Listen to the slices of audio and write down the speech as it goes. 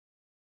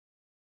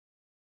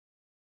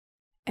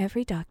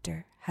Every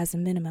doctor has a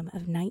minimum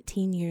of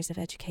 19 years of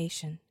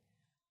education,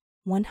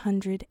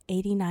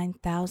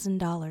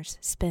 $189,000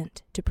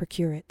 spent to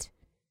procure it.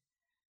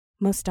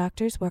 Most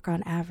doctors work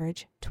on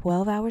average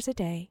 12 hours a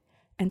day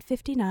and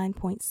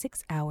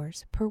 59.6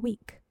 hours per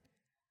week.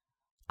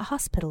 A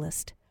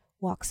hospitalist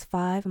walks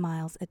 5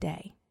 miles a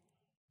day.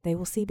 They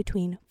will see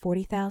between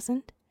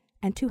 40,000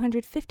 and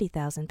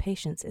 250,000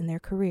 patients in their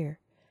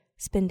career,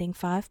 spending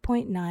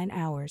 5.9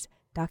 hours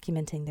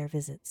documenting their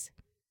visits.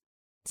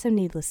 So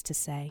needless to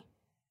say,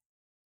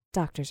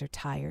 doctors are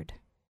tired.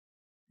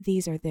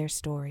 These are their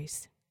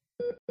stories.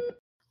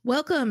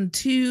 Welcome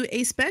to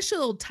a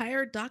special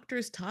Tired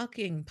Doctors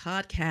Talking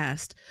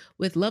podcast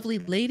with lovely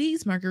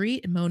ladies,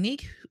 Marguerite and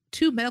Monique,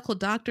 two medical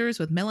doctors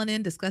with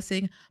melanin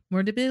discussing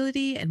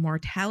morbidity and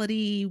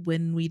mortality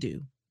when we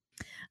do.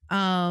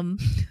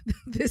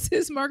 This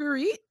is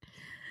Marguerite.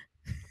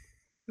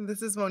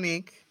 This is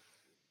Monique,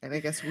 and I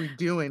guess we're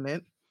doing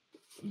it.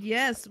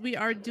 Yes, we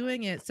are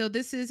doing it. So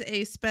this is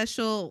a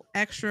special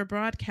extra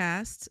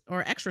broadcast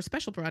or extra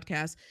special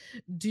broadcast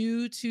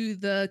due to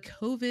the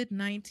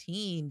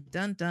COVID-19.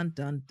 Dun, dun,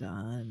 dun,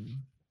 dun.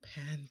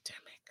 Pandemic.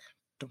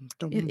 Dum,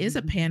 dum. It is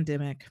a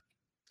pandemic.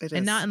 It is.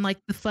 And not in like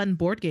the fun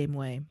board game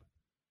way.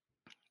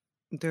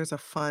 There's a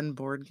fun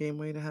board game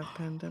way to have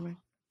pandemic.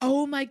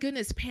 Oh my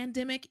goodness.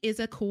 Pandemic is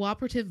a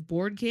cooperative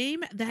board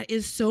game that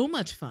is so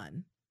much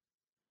fun.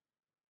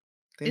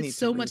 It's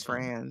so much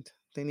fun.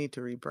 They need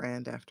to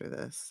rebrand after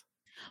this.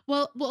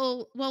 Well,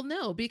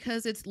 no,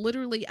 because it's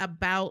literally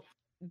about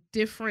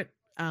different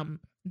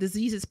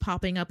diseases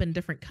popping up in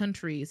different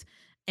countries,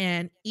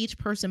 and each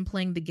person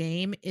playing the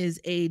game is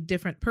a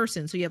different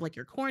person. So you have like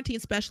your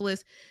quarantine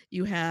specialist,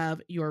 you have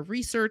your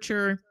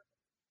researcher,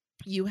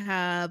 you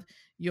have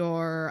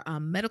your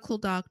medical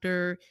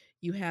doctor,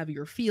 you have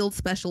your field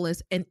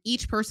specialist, and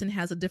each person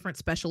has a different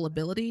special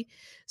ability.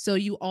 So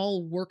you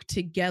all work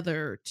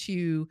together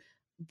to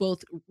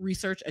both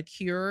research a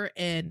cure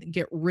and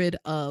get rid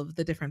of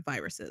the different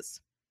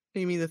viruses.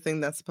 You mean the thing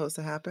that's supposed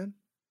to happen?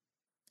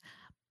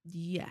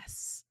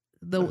 Yes.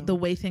 The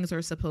way things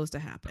are supposed to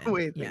happen. The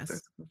way things are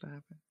supposed to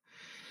happen.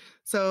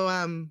 So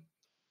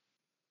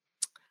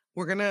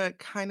we're going to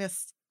kind of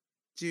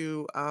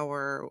do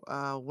our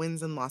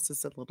wins and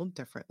losses a little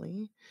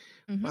differently.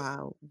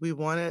 Mm-hmm. We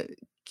want to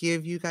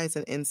give you guys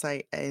an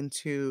insight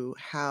into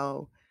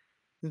how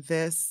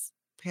this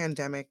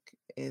pandemic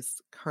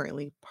is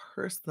currently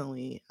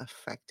personally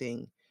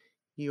affecting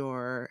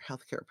your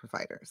healthcare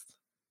providers.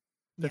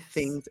 The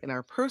things in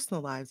our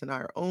personal lives, in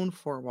our own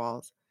four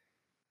walls,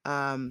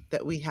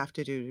 that we have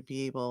to do to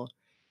be able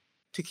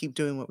to keep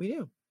doing what we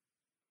do.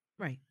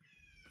 Right.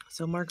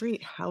 So,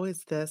 Marguerite, how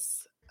has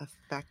this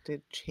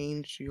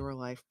changed your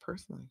life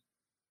personally?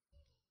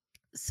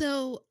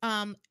 So,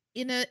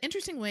 in an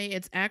interesting way,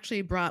 it's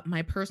actually brought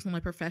my personal, my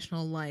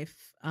professional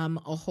life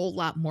a whole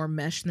lot more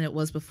mesh than it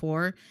was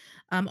before.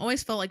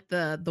 Always felt like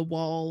the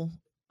wall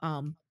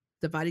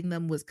dividing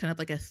them was kind of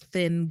like a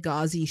thin,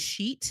 gauzy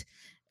sheet.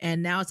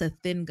 And now it's a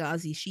thin,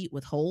 gauzy sheet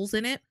with holes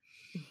in it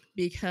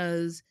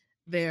because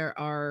there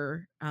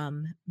are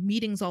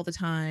meetings all the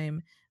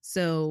time.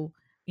 So,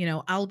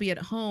 I'll be at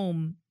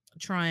home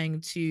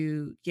trying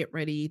to get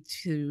ready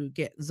to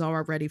get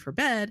Zara ready for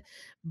bed,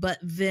 but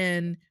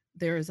then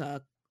there's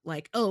a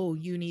like, oh,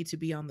 you need to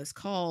be on this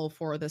call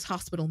for this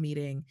hospital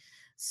meeting.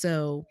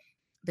 So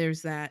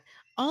there's that.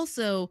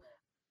 Also,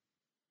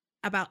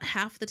 about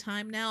half the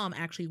time now, I'm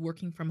actually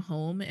working from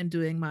home and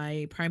doing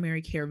my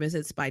primary care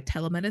visits by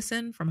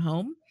telemedicine from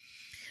home,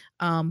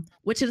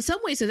 which in some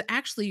ways has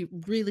actually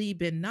really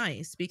been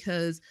nice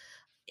because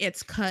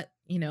it's cut,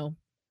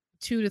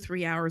 2 to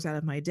 3 hours out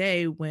of my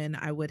day when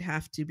I would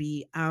have to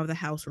be out of the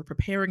house or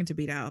preparing to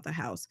be out of the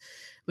house,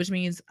 which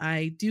means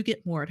I do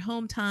get more at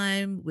home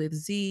time with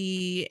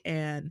Z,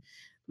 and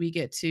we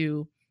get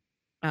to,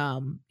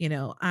 I'm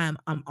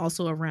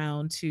also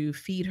around to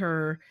feed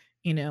her,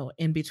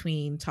 in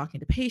between talking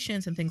to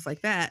patients and things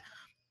like that.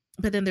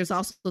 But then there's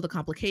also the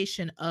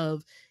complication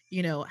of,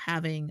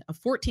 having a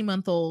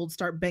 14-month-old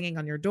start banging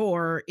on your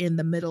door in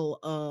the middle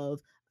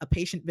of a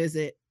patient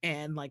visit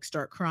and like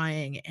start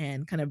crying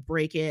and kind of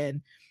break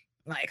in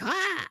like,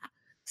 ah.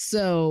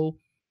 So,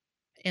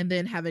 and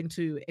then having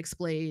to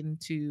explain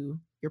to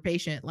your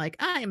patient, like,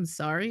 I'm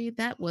sorry,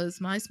 that was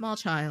my small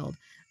child.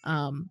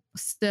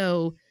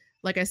 So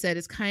like I said,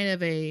 it's kind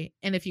of and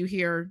if you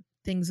hear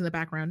things in the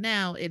background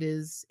now, it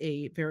is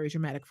a very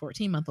dramatic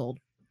 14-month-old.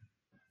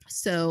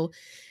 So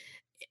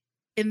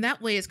in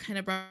that way, it's kind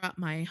of brought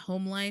my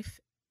home life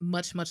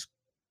much, much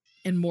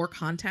in more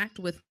contact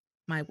with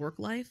my work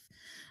life.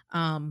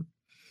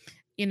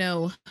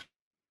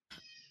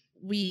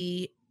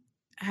 We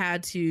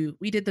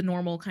did the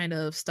normal kind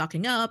of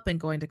stocking up and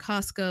going to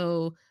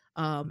Costco,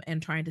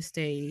 and trying to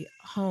stay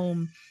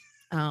home.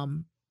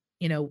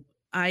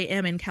 I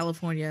am in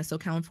California, so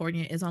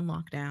California is on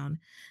lockdown.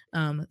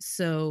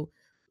 So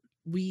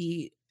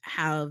we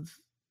have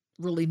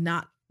really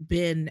not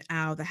been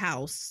out of the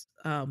house.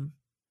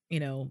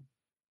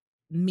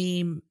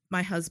 Me,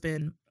 my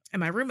husband,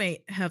 and my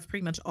roommate have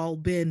pretty much all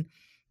been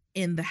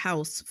in the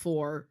house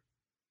for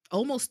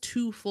almost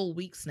 2 full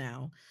weeks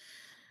now.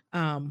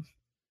 Um,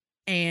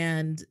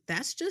 and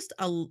that's just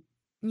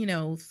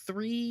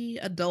 3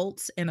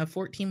 adults and a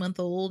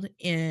 14-month-old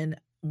in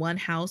one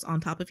house on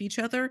top of each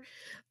other.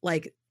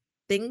 Like,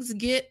 things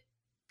get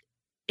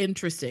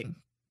interesting,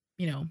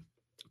 you know,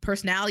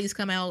 personalities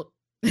come out.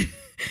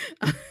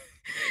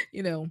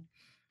 you know,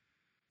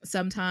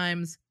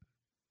 sometimes,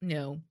 you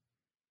know,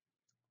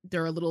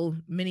 there are little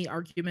mini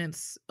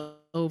arguments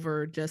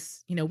over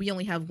just, we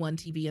only have one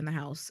TV in the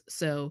house.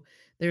 So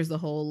there's the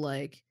whole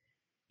like,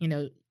 you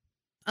know,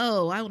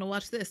 oh, I want to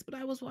watch this, but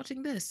I was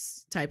watching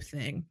this type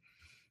thing.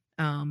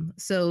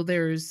 So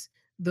there's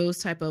those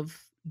type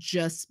of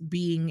just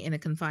being in a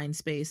confined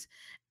space.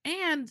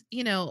 And,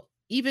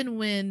 even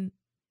when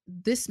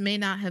this may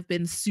not have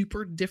been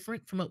super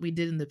different from what we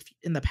did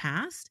in the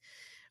past,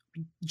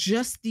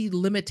 just the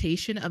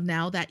limitation of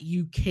now that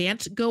you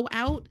can't go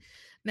out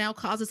now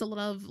causes a lot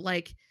of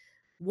like,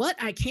 what,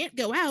 I can't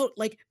go out?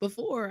 Like,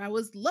 before I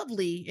was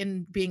lovely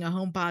in being a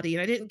homebody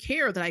and I didn't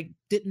care that I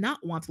did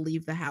not want to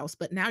leave the house,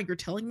 but now you're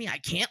telling me I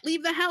can't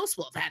leave the house?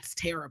 Well, that's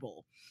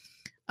terrible.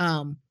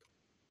 Um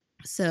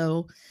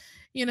so,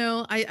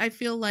 I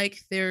feel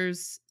like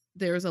there's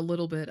a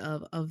little bit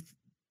of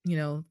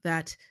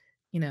that,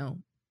 you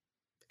know,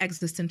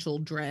 existential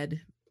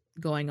dread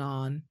going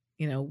on,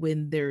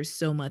 when there's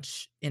so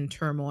much in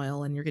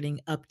turmoil and you're getting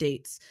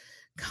updates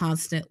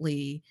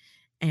constantly.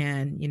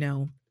 And,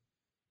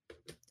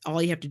 all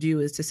you have to do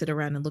is to sit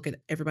around and look at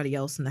everybody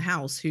else in the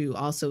house who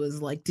also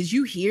is like, did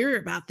you hear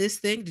about this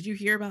thing? Did you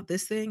hear about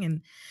this thing?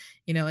 And,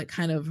 it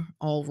kind of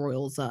all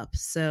roils up.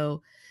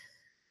 So,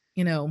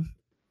 you know,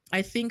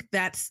 I think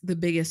that's the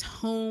biggest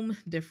home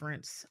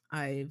difference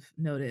I've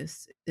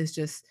noticed is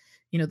just,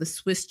 the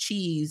Swiss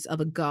cheese of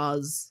a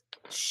gauze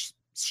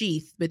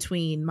sheath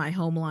between my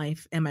home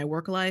life and my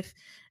work life.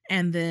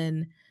 And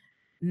then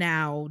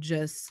now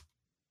just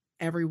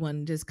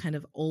everyone just kind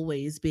of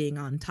always being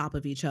on top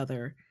of each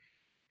other,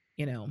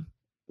 you know,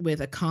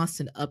 with a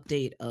constant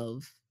update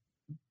of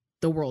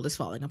the world is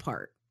falling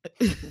apart.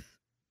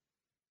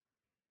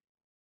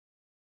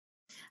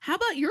 How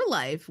about your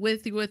life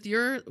with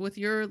your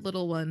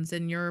little ones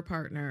and your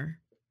partner?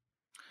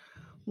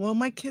 Well,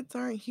 my kids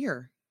aren't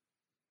here.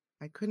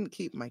 I couldn't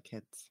keep my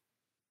kids.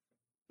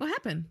 What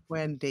happened?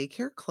 When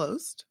daycare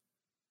closed,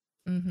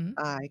 Mhm.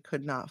 I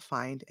could not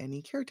find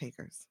any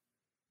caretakers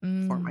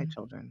for my Mm.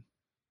 children.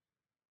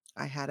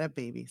 I had a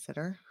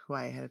babysitter who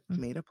I had Mm.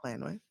 made a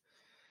plan with,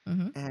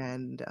 Mhm.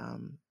 and,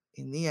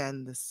 in the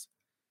end, this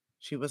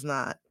she was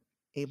not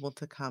able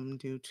to come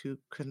due to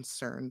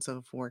concerns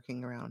of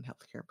working around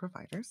healthcare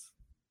providers,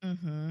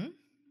 Mhm.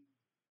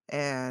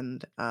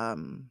 and,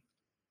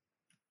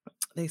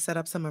 they set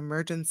up some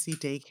emergency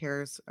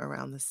daycares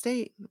around the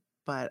state,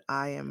 but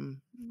I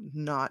am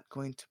not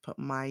going to put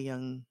my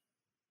young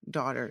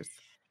daughters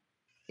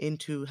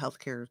into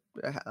healthcare,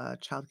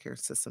 childcare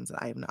systems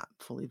that I have not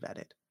fully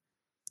vetted,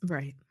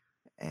 Right.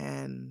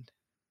 and,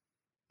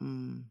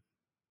 mm,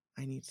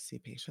 I need to see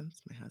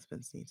patients, my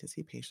husbands need to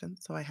see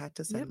patients, so I had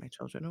to send Yep. my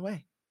children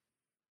away.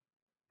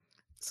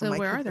 So So my where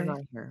kids are are they? not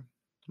here.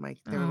 My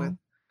Oh,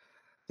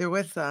 they're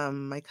with,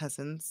 my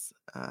cousins,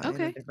 in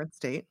a okay. different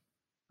state,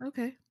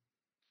 Okay.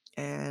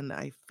 and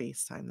I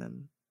FaceTime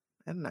them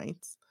at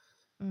nights.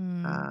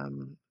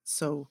 Mm.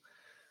 So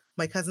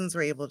my cousins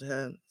were able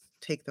to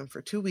take them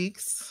for 2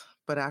 weeks,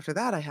 but after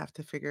that, I have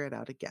to figure it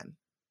out again.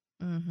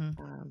 Mhm.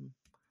 Um,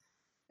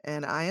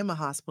 and I am a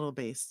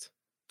hospital-based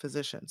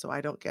physician, so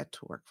I don't get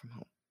to work from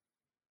home,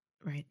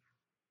 Right.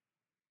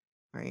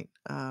 right?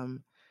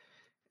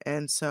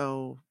 And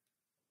so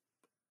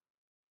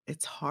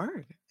it's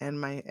hard.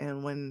 And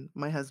when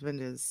my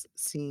husband is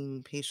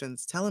seeing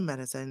patients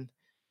telemedicine,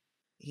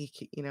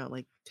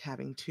 like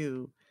having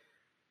 2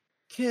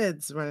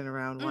 kids running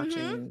around Mhm.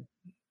 watching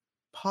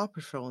Paw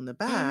Patrol in the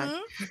back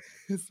Mhm.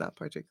 is not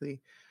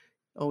particularly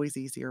always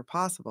easy or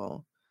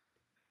possible.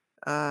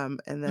 And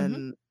Mhm.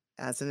 then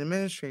as an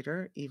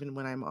administrator, even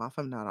when I'm off,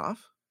 I'm not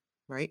off,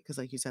 right? Because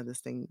like you said,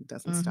 this thing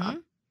doesn't stop.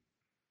 Mhm.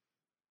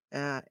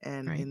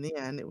 And Right. in the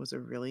end, it was a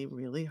really,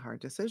 really hard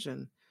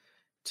decision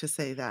to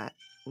say that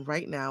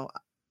right now,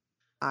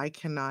 I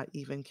cannot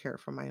even care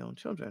for my own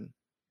children.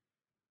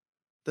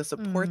 The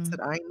supports that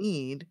Mm. I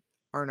need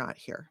are not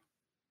here.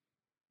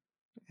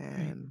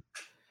 Right. And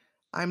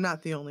I'm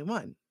not the only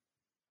one.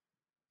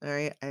 All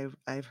right.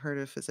 I've heard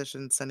of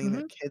physicians sending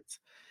their Mhm. kids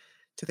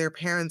to their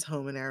parents'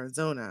 home in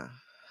Arizona.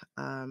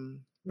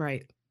 Um,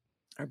 Right.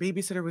 our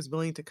babysitter was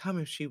willing to come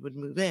if she would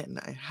move in.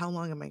 How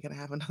long am I going to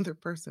have another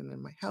person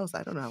in my house?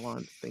 I don't know how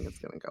long this thing is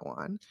going to go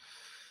on.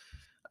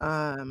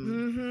 Um,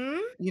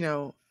 Mhm. you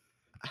know,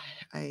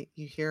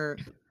 you hear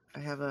I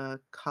have a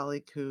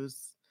colleague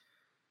who's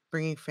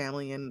bringing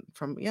family in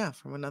from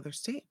another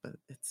state, but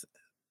this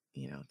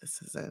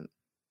isn't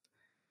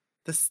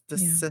the Yeah.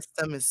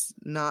 system is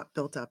not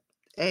built up.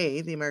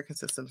 A, the American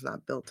system's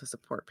not built to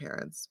support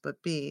parents,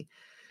 but B,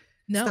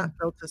 it's not No.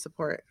 built to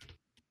support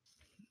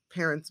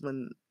parents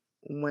when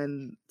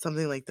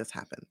something like this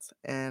happens.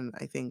 And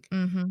I think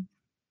Mhm.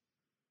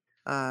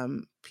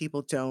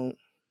 people don't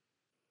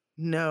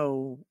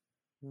know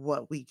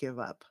what we give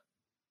up.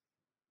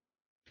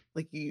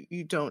 Like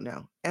you don't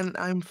know. And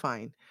I'm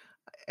fine.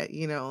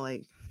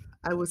 Like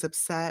I was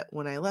upset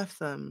when I left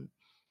them,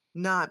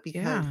 not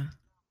because Yeah.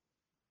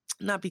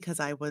 not because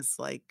I was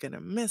like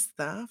gonna miss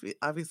them.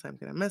 Obviously I'm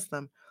gonna miss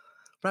them,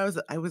 but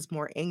I was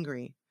more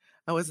angry.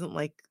 I wasn't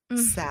like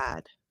Mm.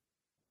 sad.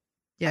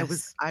 I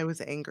was Yes. I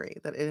was angry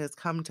that it has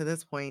come to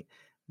this point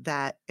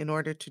that in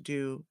order to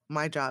do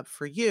my job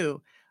for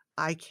you,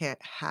 I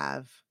can't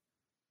have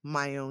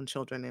my own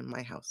children in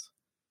my house,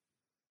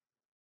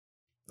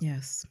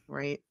 Yes.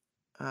 right?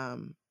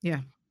 Um,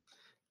 Yeah.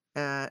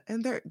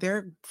 and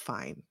they're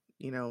fine.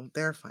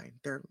 They're fine.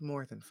 They're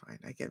more than fine.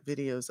 I get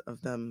videos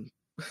of them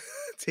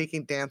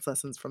taking dance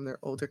lessons from their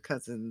older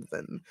cousins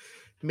and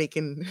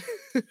making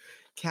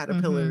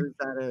Mhm. caterpillars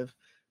out of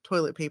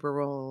toilet paper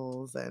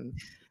rolls, and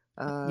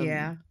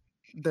um, Yeah.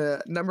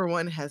 the number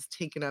one has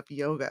taken up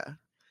yoga.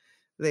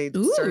 They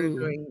started Ooh.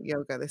 doing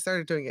yoga. They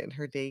started doing it in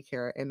her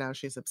daycare, and now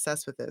she's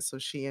obsessed with it. So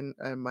she and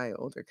my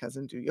older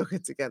cousin do yoga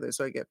together.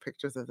 So I get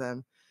pictures of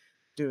them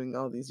doing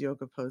all these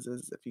yoga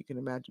poses. If you can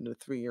imagine a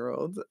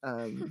 3-year-old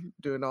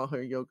doing all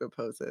her yoga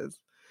poses.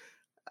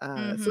 So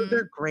Mhm.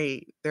 they're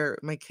great.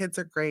 My kids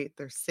are great.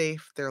 They're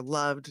safe. They're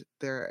loved.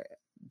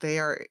 They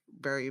are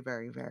very,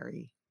 very,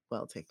 very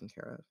well taken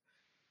care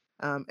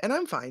of. And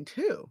I'm fine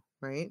too,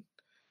 right?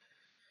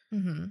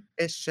 Mhm.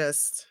 It's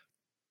just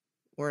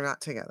we're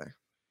not together.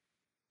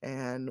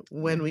 And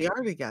when Yeah. we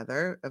are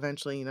together,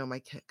 eventually,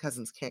 my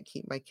cousins can't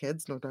keep my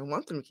kids, nor do I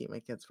want them to keep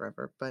my kids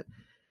forever. But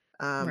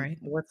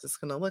Right. what's this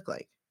going to look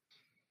like?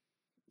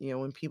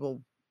 When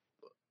people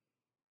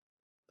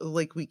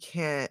like we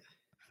can't,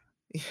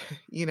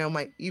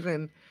 my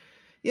even,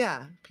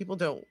 yeah, people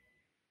don't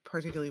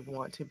particularly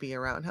want to be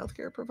around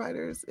healthcare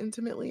providers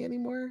intimately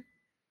anymore.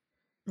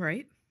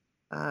 Right.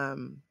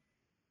 Um,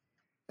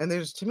 and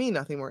there's to me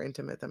nothing more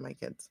intimate than my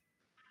kids.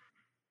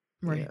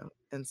 Right.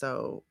 And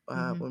so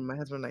Mhm. when my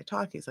husband and I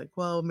talk, he's like,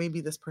 well, maybe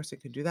this person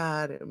could do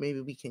that, or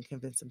maybe we can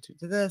convince them to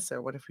do this,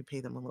 or what if we pay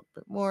them a little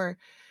bit more?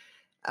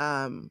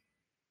 Um,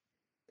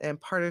 and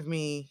part of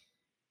me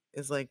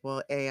is like,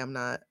 well, I'm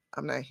not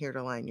here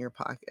to line your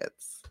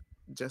pockets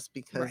just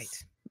because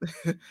Right.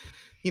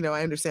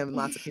 I understand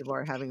lots of people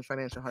are having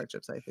financial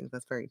hardships. I think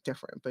that's very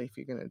different. But if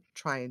you're gonna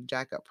try and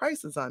jack up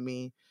prices on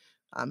me,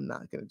 I'm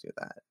not gonna do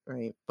that.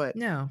 Right. But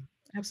No,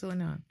 absolutely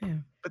not. Yeah.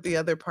 the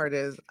other part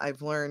is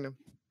I've learned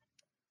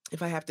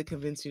if I have to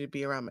convince you to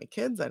be around my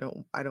kids, I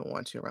don't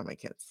want you around my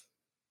kids.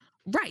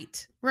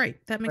 Right.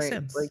 Right. That makes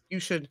Right. Like sense. you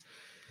should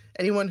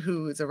anyone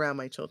who is around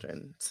my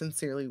children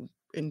sincerely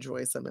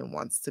enjoys them and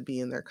wants to be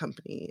in their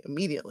company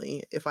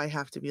immediately. If I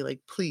have to be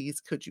like,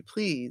 please, could you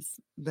please,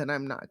 then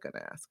I'm not going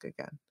to ask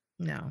again.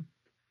 No.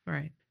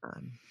 Right.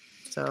 Um,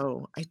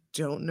 so I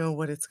don't know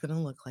what it's going to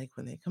look like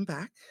when they come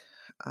back.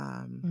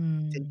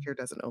 Mm. Daycare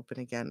doesn't open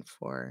again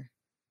for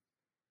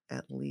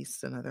at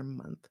least another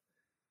month.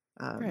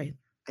 Right.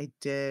 I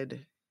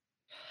did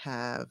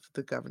have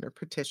the governor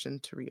petition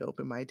to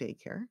reopen my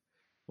daycare.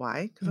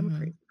 Why? Because I'm a Mhm.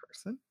 crazy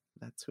person.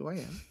 That's who I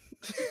am.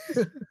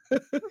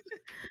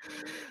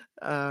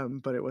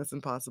 But it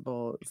wasn't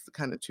possible. It's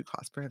kind of too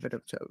cost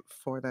prohibitive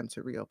for them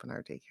to reopen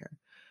our daycare.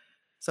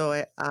 So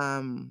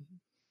I'm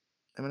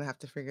gonna have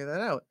to figure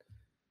that out,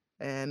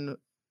 and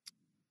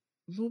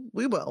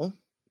we will,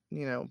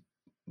 you know.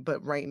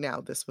 But right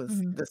now, this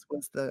was Mhm. this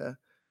was the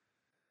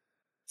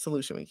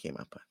solution we came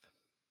up with.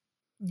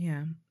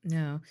 Yeah.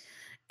 No.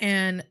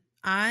 And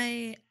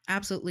I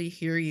absolutely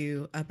hear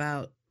you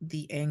about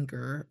the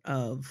anger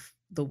of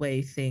the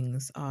way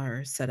things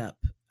are set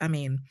up. I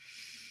mean,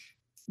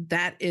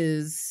 that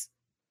is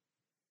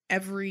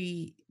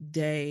every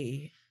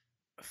day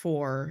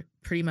for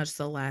pretty much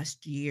the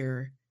last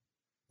year,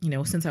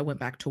 since I went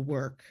back to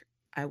work,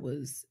 I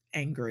was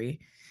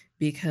angry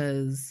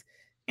because,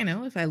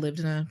 if I lived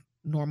in a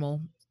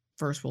normal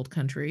first world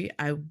country,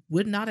 I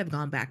would not have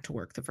gone back to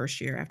work the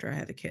first year after I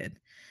had a kid.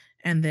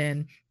 And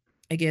then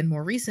again,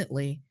 more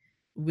recently,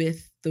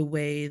 with the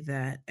way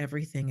that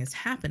everything is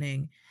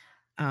happening,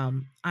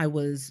 I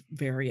was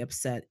very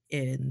upset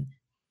in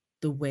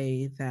the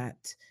way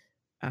that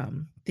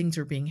things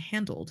are being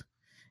handled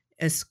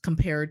as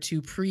compared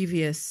to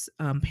previous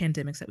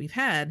pandemics that we've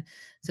had,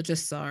 such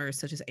as SARS,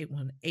 such as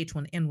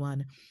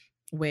H1N1,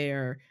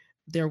 where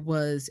there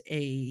was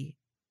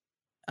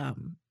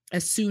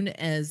as soon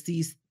as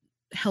these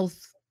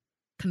health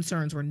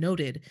concerns were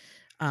noted,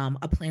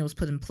 a plan was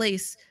put in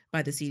place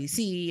by the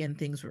CDC and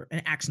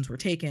actions were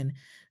taken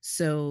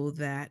so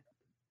that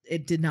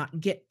it did not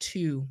get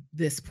to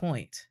this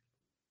point.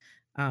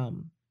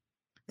 Um,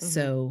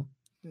 Hmm. so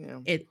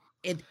Yeah.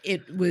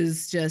 it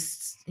was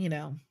just,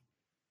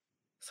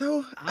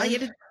 So all you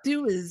had to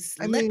do is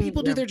I let mean,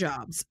 people do yeah, their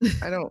jobs.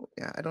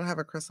 I don't have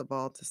a crystal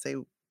ball to say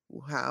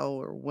how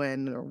or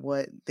when or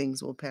what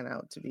things will pan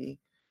out to be,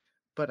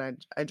 but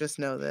I just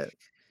know that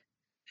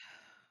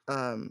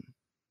um,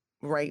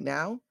 right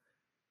now,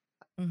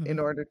 in Mhm,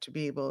 order to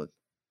be able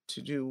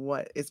to do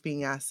what is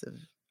being asked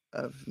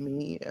of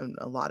me and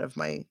a lot of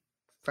my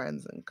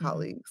friends and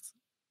mhm, colleagues,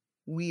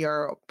 we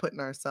are putting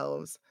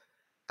ourselves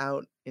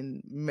out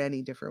in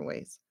many different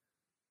ways.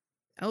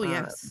 Oh,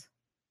 Uh, yes.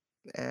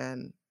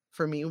 and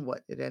for me,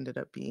 what it ended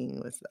up being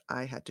was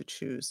I had to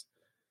choose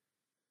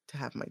to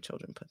have my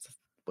children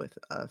with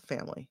a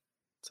family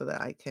so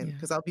that I can, Yeah.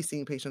 because I'll be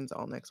seeing patients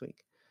all next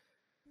week.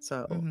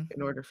 So Mhm.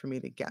 in order for me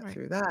to get Right.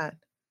 through that,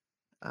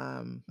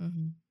 um,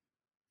 Mhm.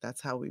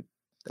 that's how we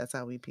that's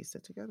how we pieced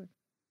it together.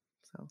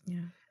 So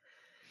Yeah.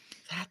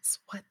 that's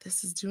what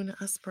this is doing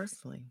to us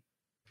personally.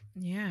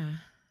 Yeah.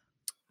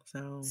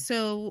 So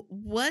So,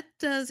 what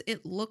does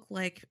it look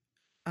like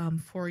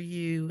for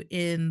you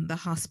in the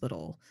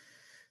hospital?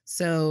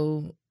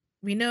 So,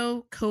 we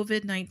know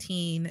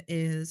COVID-19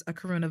 is a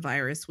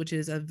coronavirus, which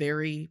is a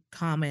very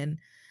common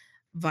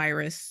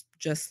virus,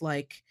 just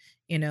like,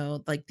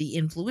 like the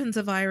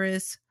influenza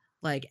virus,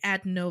 like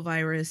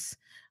adenovirus.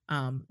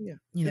 Um, yeah,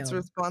 you it's know,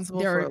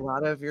 responsible there for are, a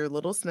lot of your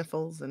little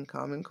sniffles and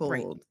common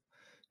right, colds.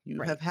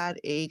 You right, have had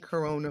a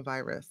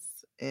coronavirus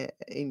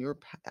in your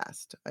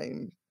past.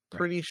 I'm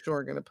right. pretty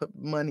sure gonna put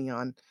money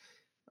on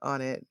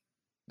it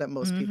that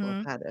most people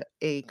Mm-hmm. have had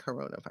a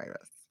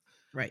coronavirus.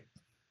 Right.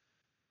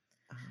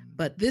 Um,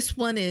 But this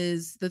one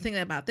is the thing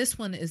about this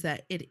one is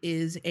that it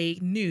is a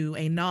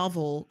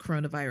novel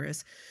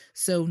coronavirus.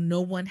 So no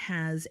one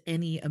has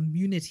any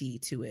immunity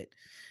to it.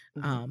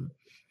 mhm, Um,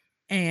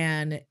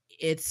 and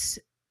it's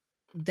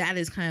that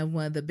is kind of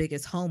one of the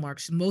biggest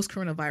hallmarks. Most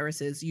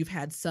coronaviruses, you've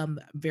had some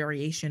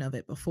variation of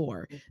it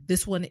before. mhm.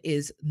 This one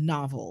is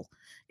novel,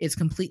 it's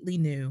completely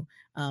new.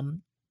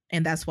 Um,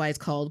 and that's why it's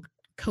called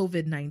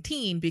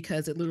COVID-19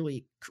 because it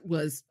literally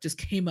was just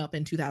came up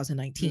in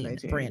 2019,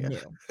 19, brand yeah.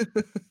 new.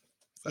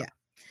 So Yeah.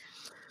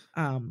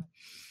 Um,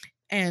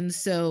 And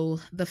so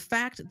the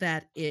fact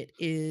that it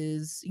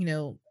is,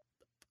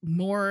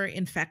 more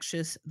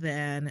infectious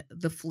than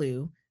the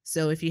flu.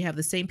 So if you have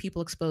the same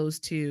people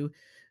exposed to,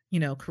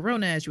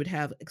 corona as you would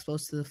have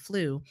exposed to the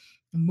flu,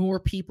 more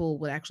people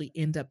would actually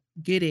end up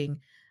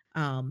getting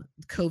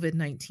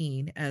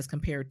COVID-19 as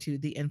compared to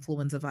the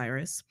influenza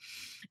virus.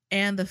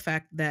 And the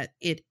fact that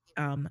it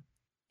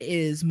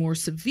is more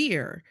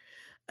severe,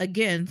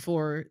 again,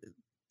 for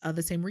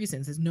the same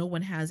reasons, is no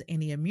one has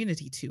any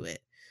immunity to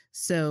it.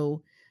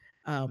 So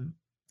um,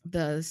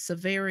 the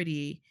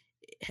severity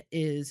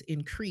is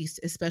increased,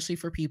 especially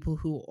for people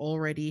who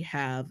already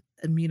have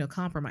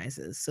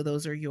immunocompromises. So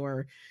those are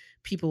your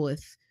people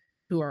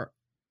who are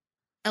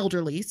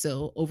elderly,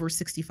 so over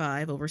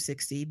 65, over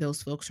 60.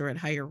 Those folks are at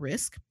higher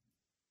risk,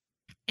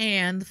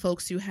 and the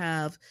folks who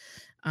have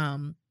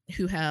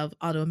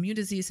autoimmune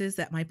diseases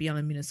that might be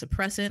on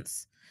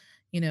immunosuppressants.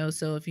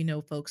 So if you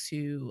know folks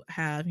who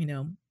have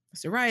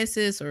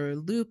psoriasis or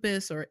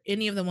lupus or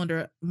any of them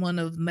under one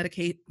of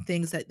Medicaid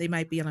things that they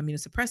might be on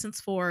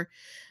immunosuppressants for,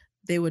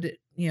 they would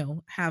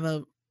have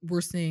a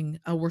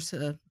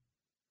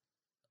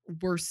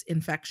worse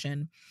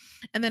infection.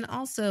 And then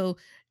also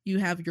you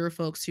have your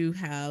folks who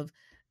have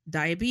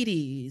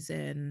diabetes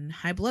and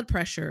high blood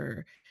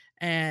pressure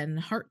and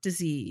heart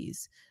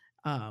disease.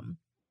 um,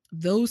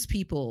 those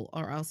people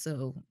are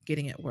also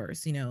getting it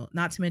worse,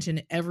 not to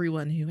mention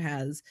everyone who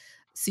has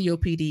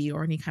COPD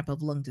or any type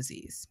of lung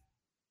disease.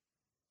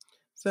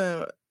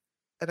 so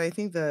and I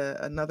think the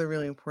another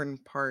really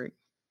important part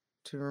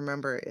to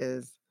remember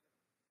is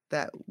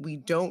that we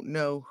don't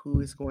know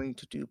who is going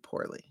to do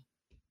poorly.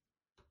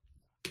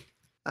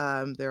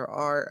 There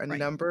are a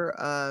Right. number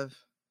of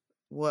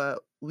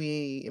what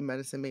we in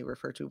medicine may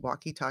refer to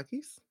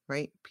walkie-talkies,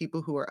 right?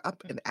 People who are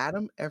up and at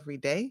 'em every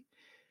day,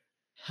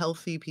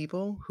 healthy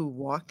people who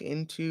walk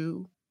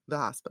into the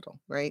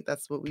hospital, right?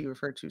 That's what we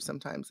refer to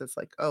sometimes as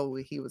like, "Oh,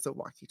 he was a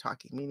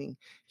walkie-talkie," meaning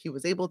he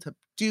was able to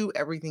do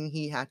everything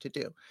he had to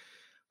do.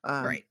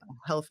 Right. A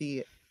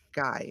healthy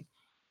guy.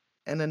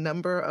 And a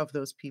number of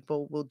those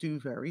people will do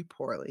very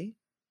poorly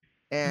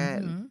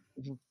and, Mm-hmm.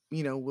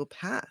 will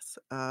pass,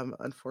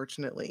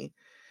 unfortunately.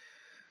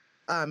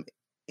 Um,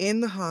 in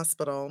the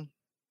hospital,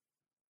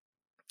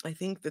 I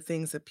think the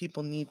things that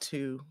people need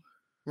to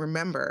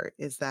remember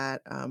is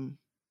that,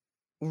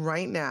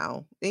 right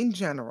now, in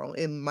general,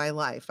 in my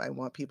life, I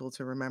want people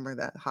to remember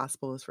that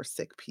hospital is for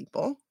sick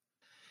people,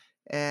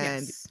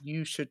 and Yes.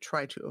 you should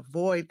try to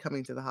avoid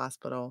coming to the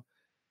hospital,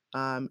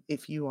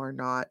 if you are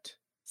not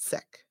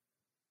sick.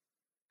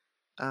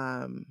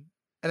 Um,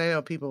 and I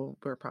know people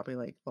were probably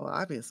like, "Well,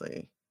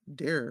 obviously,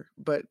 dear,"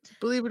 but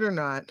believe it or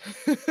not,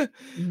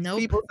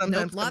 Nope. people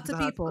Nope. sometimes come to Lots the of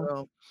people.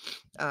 hospital.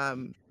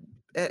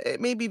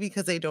 It may be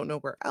because they don't know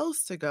where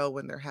else to go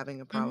when they're having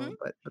a Mm-hmm. problem,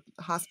 but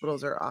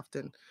hospitals are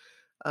often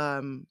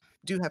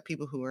do have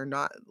people who are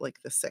not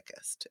like the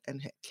sickest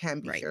and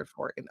can be Right. cared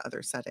for in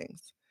other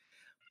settings.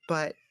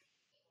 But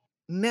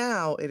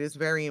now it is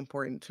very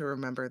important to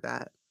remember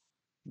that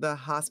the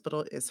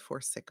hospital is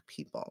for sick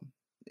people.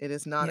 It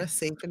is not a Yes.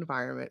 safe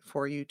environment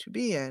for you to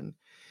be in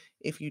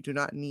if you do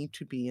not need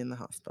to be in the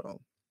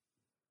hospital.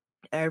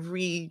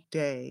 Every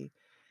day,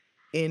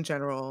 in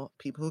general,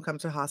 people who come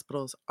to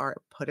hospitals are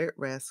put at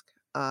risk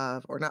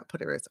of, or not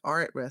put at risk,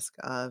 are at risk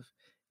of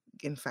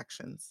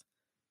infections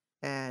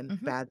and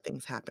Mm-hmm. bad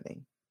things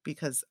happening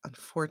because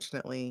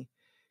unfortunately,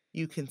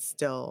 you can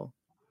still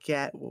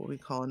get what we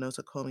call a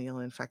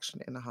nosocomial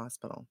infection in the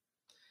hospital.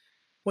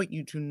 What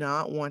you do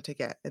not want to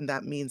get, and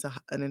that means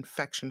an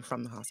infection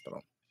from the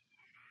hospital.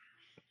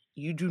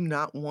 You do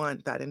not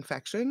want that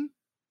infection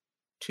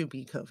to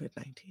be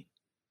COVID-19.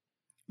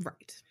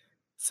 Right.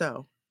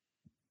 So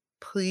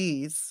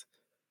please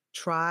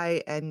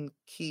try and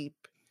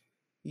keep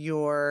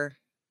your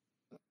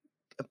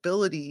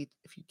ability,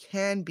 if you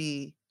can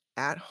be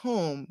at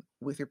home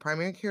with your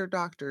primary care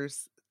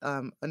doctors,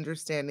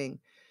 understanding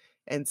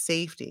and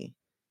safety,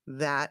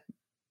 that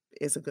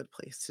is a good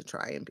place to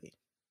try and be.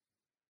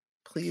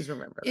 Please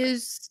remember that.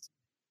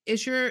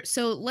 Is your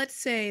so let's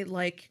say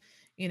like,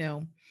 you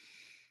know,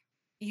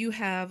 you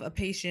have a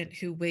patient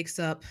who wakes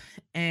up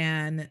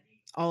and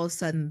all of a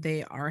sudden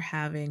they are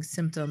having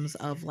symptoms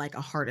of like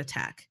a heart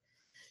attack.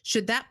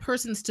 Should that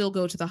person still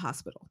go to the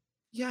hospital?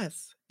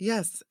 Yes,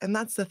 yes, and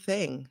that's the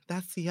thing.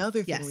 That's the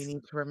other thing we Yes.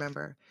 need to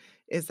remember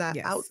is that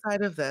Yes.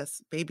 outside of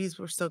this, babies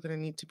were still gonna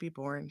need to be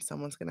born.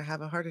 Someone's gonna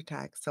have a heart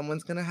attack.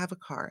 Someone's gonna have a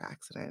car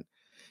accident.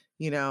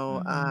 You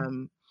know,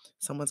 Mhm.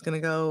 someone's gonna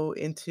go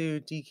into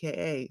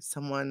DKA.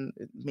 Someone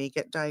may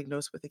get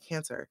diagnosed with a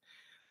cancer.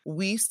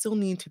 We still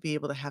need to be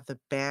able to have the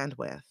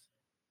bandwidth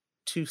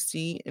to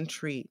see and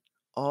treat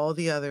all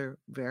the other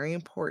very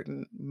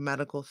important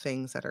medical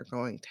things that are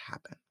going to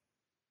happen.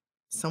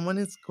 Someone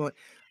is going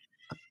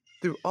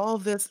through all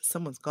of this,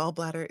 someone's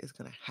gallbladder is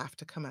gonna have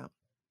to come out,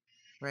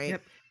 right?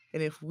 Yep.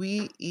 And if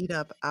we eat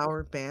up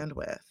our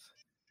bandwidth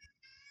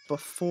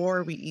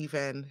before we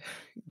even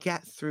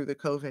get through the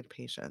COVID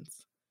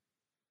patients,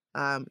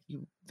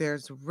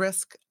 there's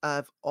risk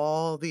of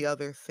all the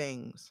other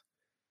things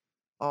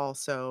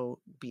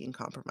also being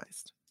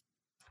compromised.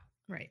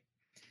 Right.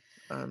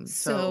 So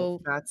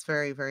So, that's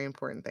very, very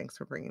important. Thanks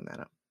for bringing that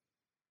up.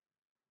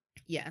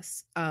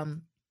 yes.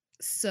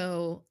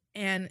 So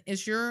and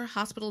is your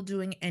hospital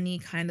doing any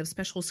kind of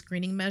special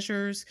screening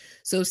measures?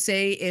 So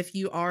say if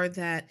you are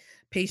that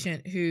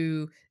patient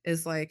who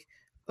is like,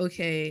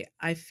 okay,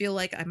 I feel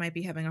like I might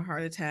be having a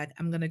heart attack.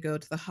 I'm going to go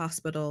to the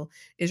hospital.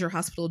 Is your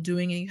hospital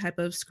doing any type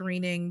of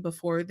screening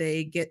before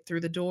they get through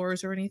the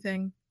doors or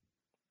anything?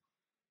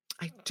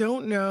 I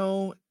don't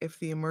know if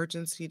the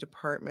emergency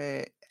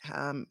department,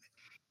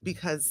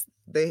 because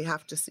they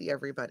have to see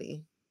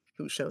everybody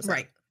who shows up.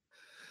 Right.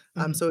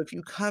 Mhm. So if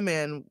you come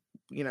in,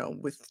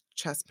 with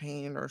chest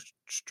pain or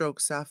stroke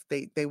stuff,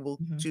 they will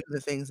Mhm. do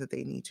the things that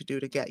they need to do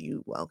to get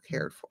you well Mhm.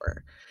 cared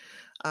for.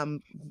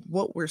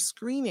 What we're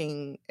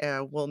screening,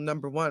 well,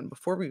 number one,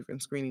 before we even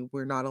screening,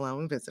 we're not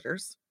allowing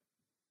visitors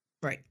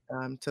Right.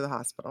 to the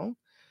hospital.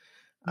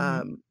 Mhm.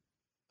 Um,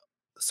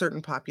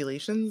 Certain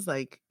populations,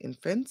 like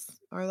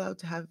infants, are allowed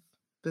to have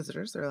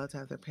visitors. They're allowed to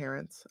have their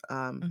parents.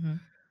 Mhm.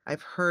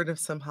 I've heard of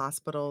some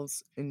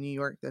hospitals in New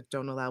York that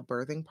don't allow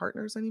birthing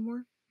partners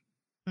anymore.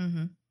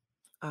 Mhm.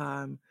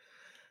 Um,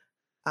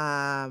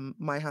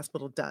 my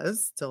hospital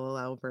does still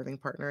allow a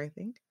birthing partner, I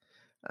think.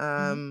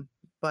 Mhm.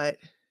 But,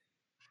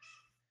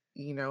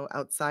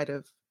 outside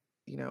of,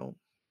 you know,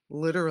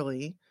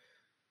 literally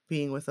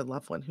being with a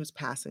loved one who's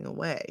passing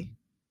away,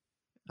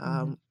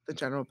 Mhm. the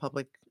general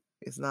public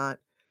is not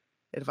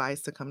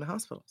advised to come to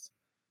hospitals,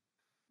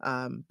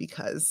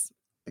 because,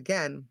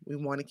 again, we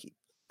want to keep,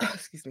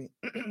 excuse me,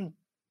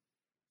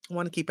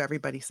 want to keep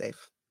everybody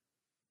safe,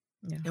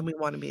 Yeah. and we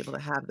want to be able to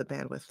have the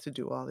bandwidth to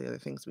do all the other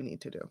things we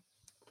need to do.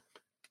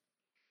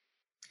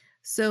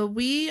 So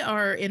we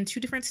are in two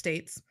different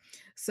states.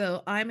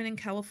 So I'm in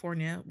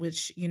California,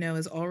 which,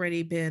 has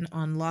already been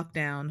on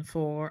lockdown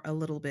for a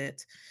little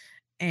bit.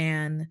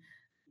 And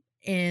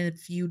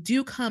if you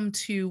do come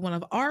to one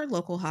of our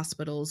local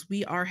hospitals,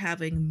 we are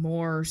having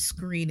more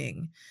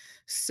screening.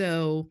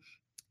 So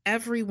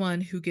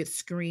everyone who gets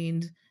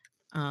screened,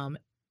 um,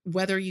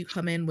 whether you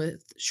come in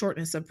with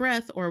shortness of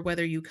breath or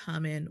whether you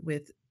come in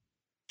with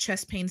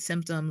chest pain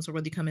symptoms or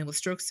whether you come in with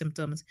stroke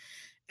symptoms,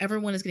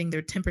 everyone is getting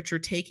their temperature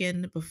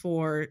taken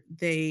before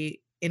they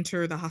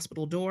enter the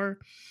hospital door.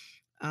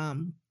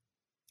 Um,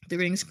 they're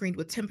getting screened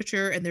with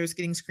temperature and they're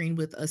getting screened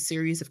with a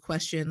series of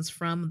questions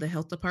from the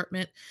health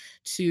department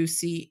to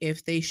see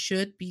if they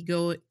should be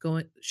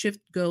should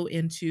go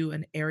into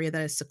an area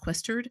that is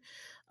sequestered,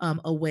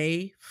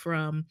 away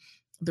from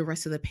the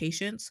rest of the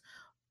patients,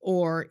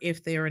 or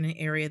if they are in an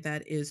area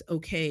that is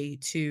okay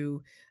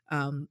to,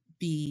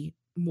 be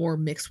more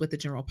mixed with the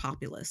general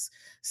populace.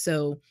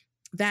 So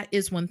that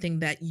is one thing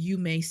that you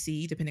may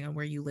see depending on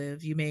where you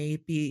live. You may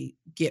be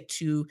get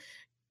to,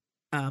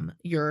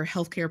 your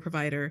healthcare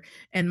provider.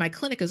 And my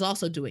clinic is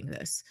also doing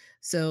this.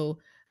 So,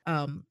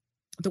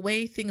 the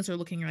way things are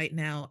looking right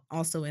now,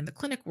 also in the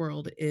clinic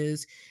world,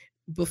 is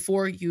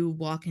before you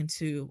walk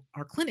into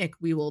our clinic,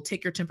 we will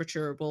take your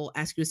temperature, we'll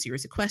ask you a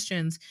series of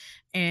questions.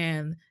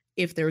 And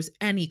if there's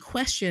any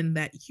question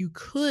that you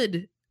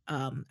could,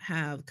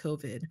 have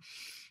COVID,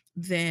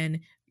 then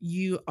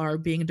you are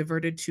being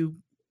diverted to,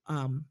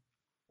 um,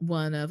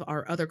 one of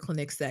our other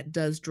clinics that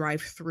does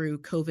drive through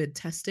COVID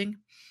testing,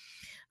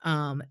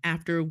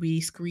 after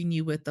we screen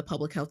you with the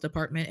public health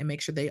department and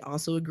make sure they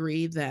also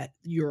agree that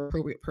you're an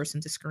appropriate person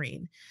to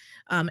screen.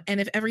 And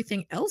if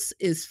everything else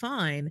is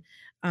fine,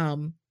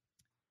 um,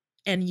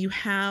 and you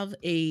have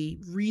a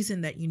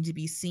reason that you need to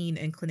be seen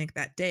in clinic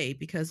that day,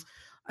 because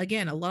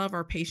again, a lot of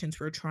our patients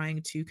were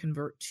trying to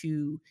convert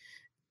to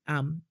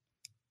um,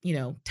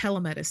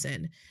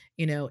 telemedicine,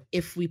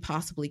 if we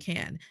possibly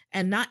can.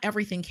 And not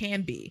everything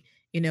can be.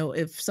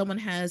 If someone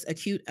has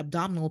acute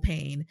abdominal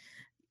pain,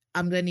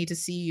 I'm going to need to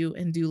see you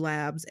and do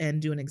labs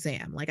and do an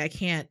exam. Like, I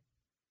can't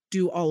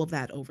do all of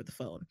that over the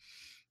phone.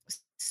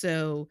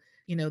 So,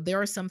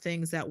 there are some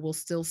things that we'll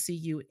still see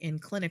you in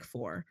clinic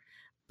for.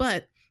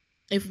 But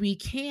if we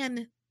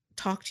can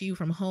talk to you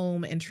from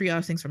home and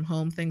triage things from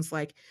home, things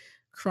like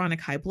chronic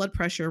high blood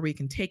pressure, where you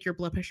can take your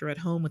blood pressure at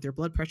home with your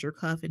blood pressure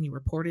cuff and you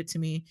report it to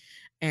me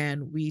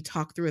and we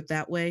talk through it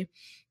that way,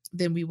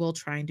 then we will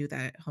try and do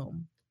that at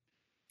home.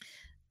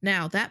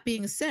 Now, that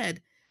being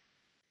said,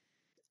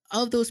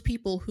 of those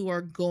people who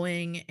are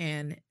going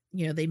and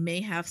they may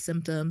have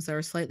symptoms that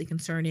are slightly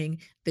concerning,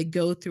 they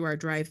go through our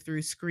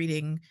drive-through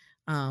screening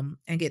and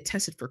get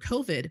tested for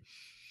COVID.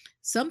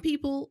 Some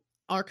people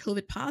are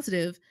COVID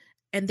positive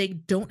and they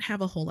don't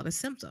have a whole lot of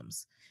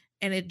symptoms,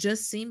 and it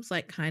just seems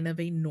like kind of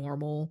a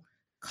normal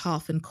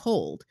cough and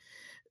cold.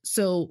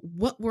 So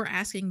what we're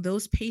asking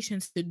those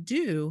patients to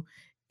do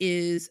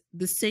is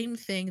the same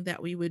thing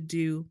that we would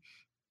do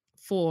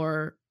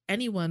for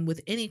anyone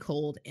with any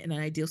cold in an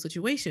ideal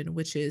situation,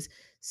 which is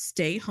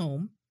stay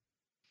home.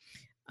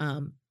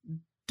 Um,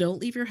 don't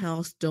leave your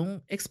house.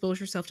 Don't expose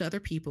yourself to other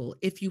people.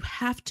 If you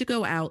have to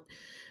go out,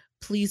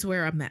 please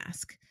wear a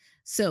mask.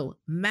 So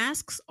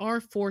masks are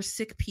for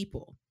sick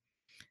people.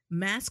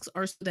 Masks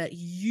are so that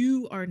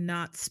you are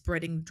not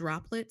spreading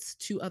droplets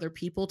to other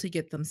people to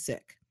get them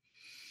sick.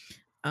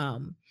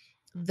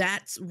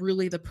 That's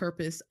really the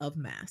purpose of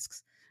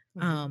masks.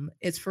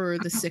 It's for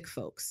the sick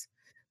folks.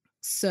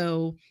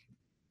 So,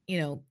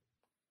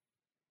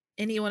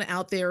 anyone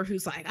out there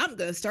who's like, I'm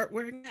going to start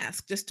wearing a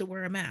mask just to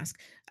wear a mask.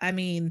 I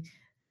mean,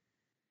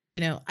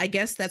 I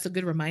guess that's a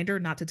good reminder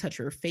not to touch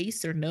your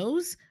face or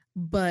nose,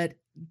 but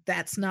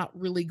that's not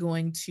really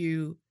going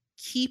to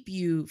keep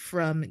you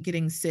from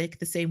getting sick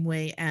the same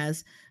way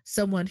as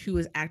someone who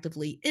is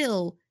actively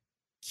ill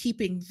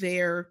keeping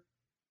their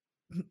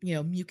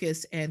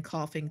mucus and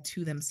coughing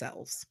to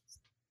themselves.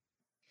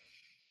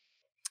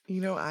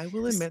 I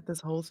will admit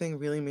this whole thing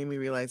really made me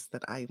realize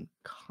that I'm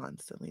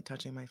constantly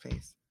touching my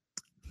face.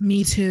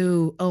 Me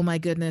too. Oh my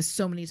goodness,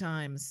 so many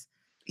times.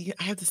 Yeah,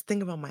 I have this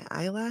thing about my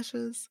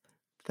eyelashes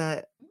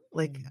that,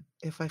 like,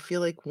 if I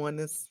feel like one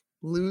is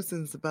loose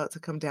and it's about to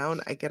come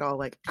down, I get all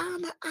like,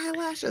 my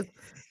eyelashes.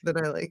 Then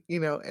I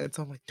and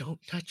so I'm like, don't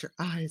touch your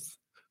eyes.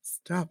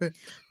 Stop it.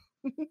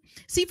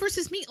 See,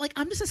 versus me, like,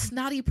 I'm just a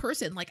snotty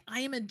person. Like,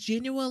 I am a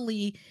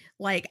genuinely,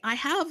 like, I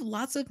have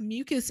lots of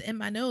mucus in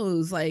my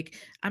nose. Like,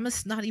 I'm a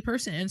snotty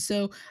person. And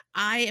so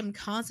I am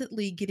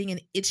constantly getting an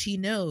itchy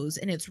nose.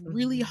 And it's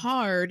really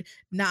hard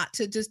not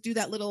to just do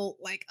that little,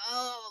 like,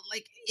 oh,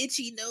 like,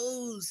 itchy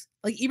nose.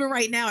 Like, even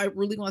right now, I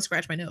really want to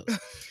scratch my nose.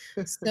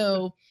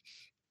 So,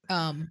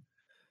 and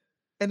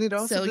it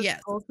also, this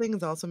yes. whole thing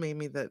has also made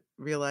me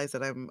realize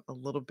that I'm a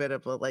little bit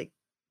of a, like,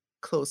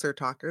 closer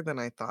talker than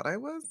I thought I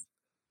was.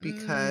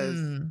 Because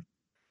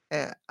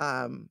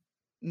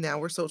now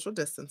we're social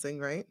distancing,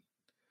 right?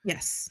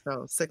 Yes.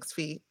 So 6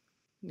 feet,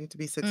 need to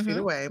be 6 feet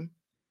away.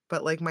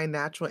 But like my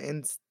natural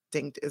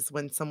instinct is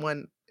when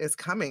someone is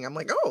coming, I'm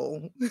like,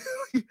 oh,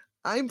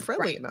 I'm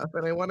friendly enough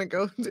and I want to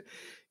go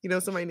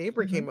so my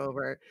neighbor came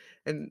over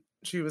and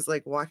she was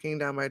like walking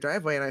down my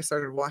driveway and I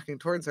started walking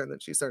towards her and then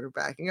she started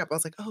backing up. I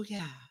was like, oh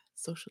yeah,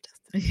 social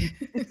distancing.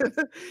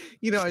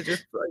 I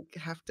just like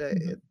have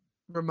to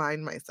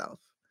remind myself.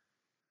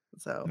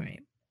 So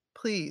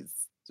please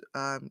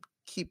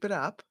keep it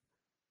up.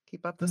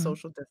 Keep up the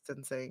social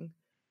distancing.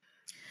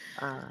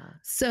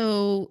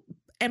 So,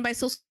 and by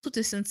social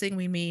distancing,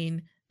 we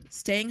mean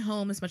staying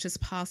home as much as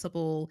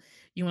possible.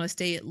 You want to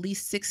stay at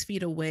least 6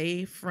 feet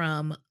away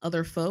from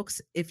other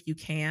folks if you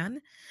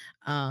can.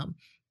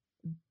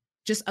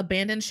 Just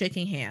abandon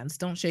shaking hands.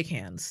 Don't shake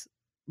hands.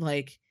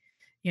 Like,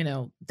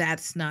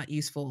 that's not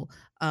useful.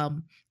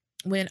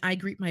 When I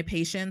greet my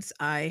patients,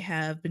 I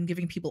have been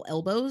giving people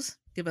elbows.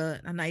 Give a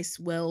nice,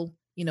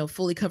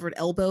 fully covered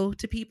elbow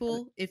to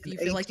people if you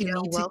feel like you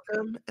need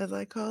welcome, as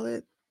I call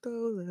it.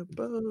 Throw them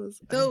bows.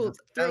 Throw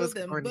that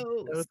them corny.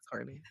 bows. That was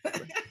corny.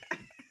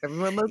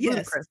 Everyone loves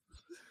Ludacris.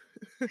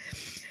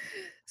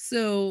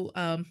 So,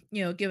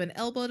 give an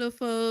elbow to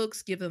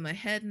folks, give them a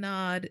head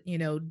nod,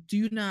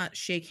 do not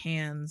shake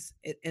hands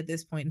at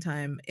this point in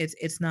time.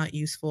 It's not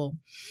useful.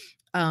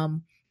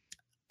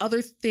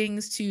 Other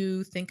things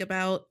to think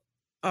about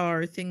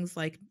are things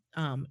like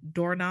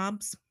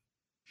doorknobs.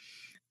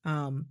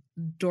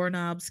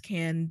 Doorknobs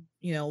can,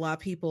 a lot of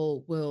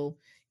people will,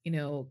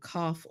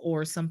 cough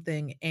or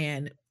something,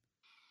 and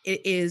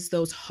it is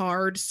those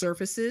hard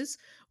surfaces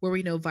where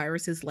we know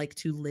viruses like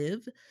to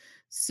live.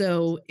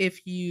 So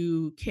if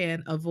you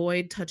can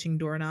avoid touching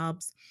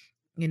doorknobs,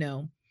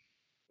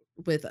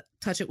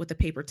 touch it with a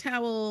paper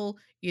towel,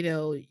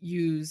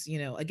 use,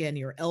 again,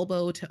 your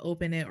elbow to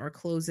open it or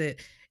close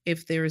it.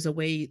 If there's a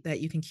way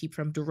that you can keep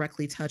from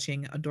directly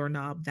touching a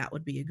doorknob, that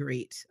would be a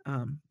great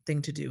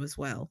thing to do as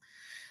well.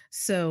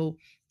 So,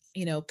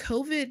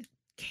 COVID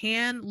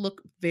can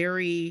look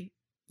very,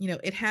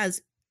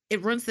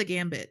 it runs the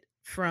gambit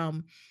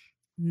from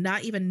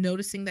not even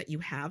noticing that you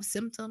have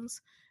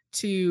symptoms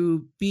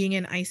to being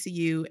in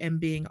ICU and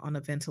being on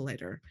a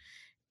ventilator.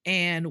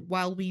 And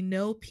while we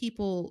know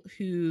people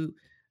who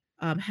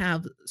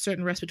have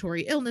certain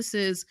respiratory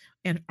illnesses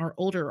and are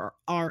older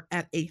are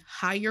at a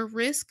higher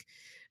risk,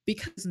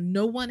 because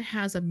no one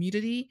has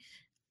immunity,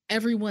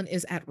 everyone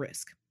is at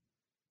risk.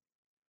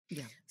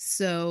 Yeah.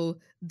 So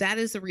that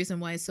is the reason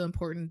why it's so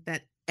important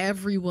that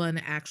everyone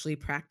actually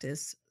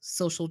practice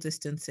social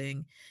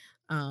distancing.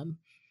 Um,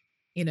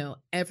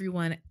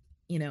 everyone,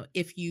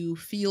 if you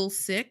feel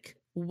sick,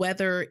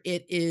 whether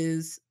it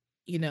is,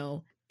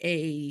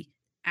 a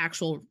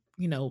actual,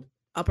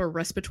 upper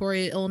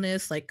respiratory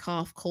illness like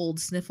cough, cold,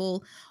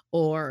 sniffle,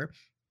 or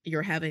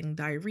you're having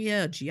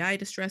diarrhea, GI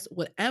distress,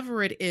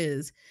 whatever it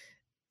is,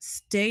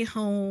 stay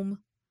home,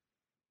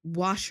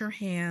 wash your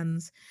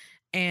hands.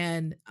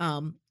 And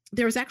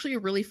there was actually a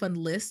really fun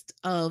list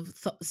of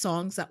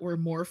songs that were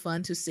more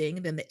fun to sing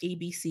than the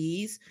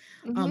ABCs.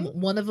 Hmm.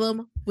 One of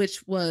them,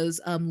 which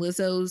was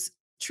Lizzo's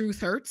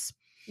Truth Hurts,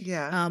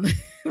 Yeah. um,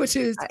 which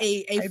is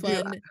I, a I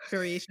do. fun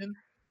variation.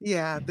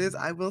 Yeah. This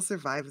I Will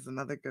Survive is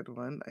another good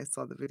one. I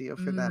saw the video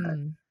for that.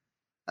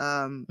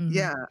 Mm,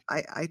 Yeah,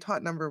 mhm. I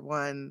taught number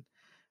one.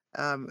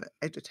 I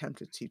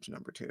attempted to teach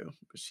number two,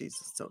 but she's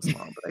so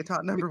small. But I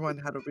taught number one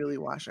how to really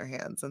wash her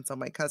hands. And so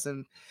my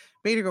cousin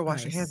made her go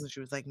wash her hands, Nice. and she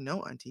was like,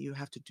 "No, auntie, you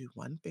have to do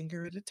one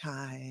finger at a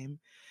time,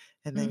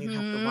 and then you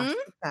have to wash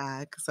Mhm. the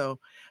back." So,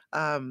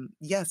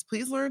 yes,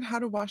 please learn how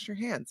to wash your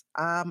hands.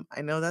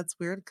 I know that's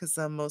weird because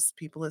most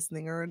people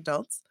listening are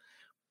adults,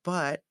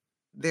 but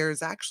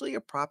there's actually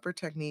a proper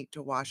technique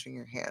to washing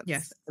your hands.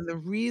 Yes. And the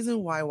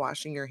reason why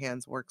washing your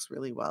hands works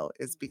really well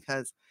is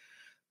because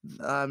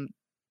um,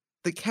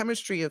 the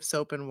chemistry of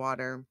soap and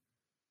water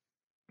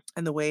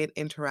and the way it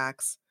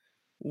interacts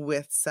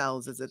with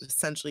cells is it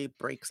essentially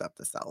breaks up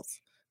the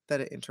cells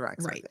that it interacts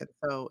with. Right. And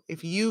so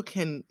if you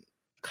can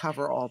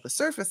cover all the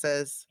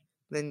surfaces,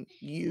 then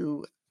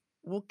you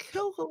will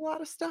kill a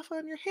lot of stuff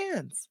on your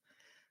hands.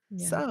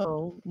 Yeah.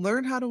 So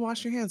learn how to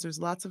wash your hands. There's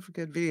lots of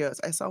good videos.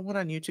 I saw one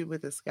on YouTube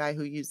with this guy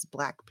who used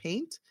black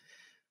paint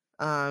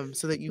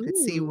so that you could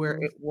see where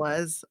Ooh, it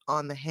was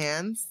on the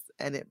hands,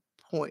 and it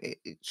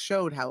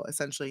showed how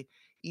essentially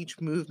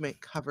each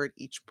movement covered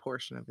each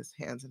portion of his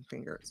hands and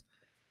fingers.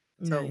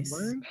 So nice.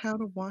 learn how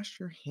to wash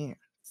your hands.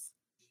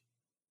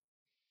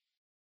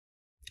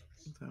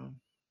 So,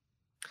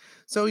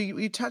 so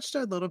you touched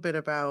a little bit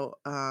about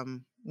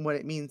what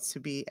it means to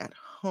be at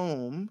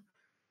home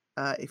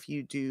if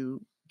you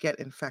do get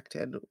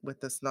infected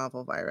with this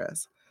novel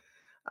virus.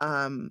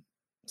 Um,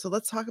 so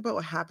let's talk about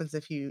what happens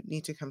if you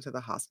need to come to the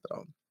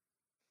hospital.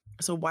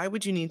 So why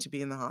would you need to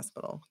be in the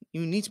hospital?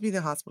 You need to be in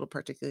the hospital,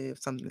 particularly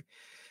if something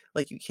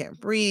like you can't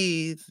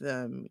breathe,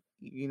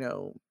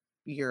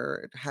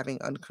 you're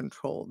having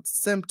uncontrolled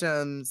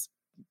symptoms,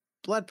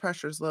 blood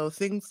pressure's low,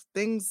 things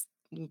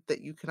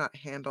that you cannot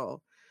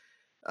handle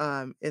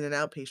in an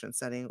outpatient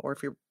setting, or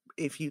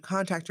if you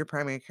contact your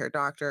primary care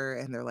doctor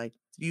and they're like,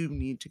 you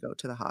need to go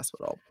to the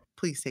hospital,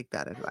 please take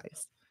that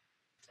advice.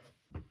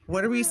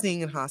 What are we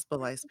seeing in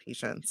hospitalized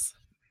patients?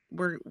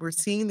 We're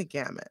seeing the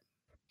gamut.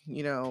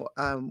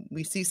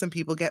 We see some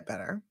people get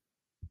better,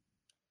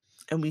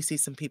 and we see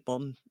some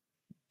people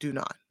do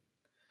not.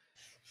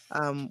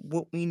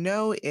 What we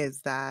know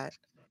is that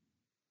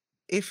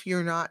if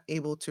you're not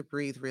able to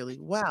breathe really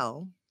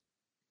well,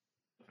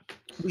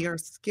 we are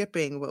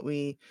skipping what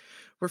we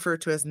refer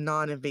to as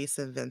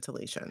non-invasive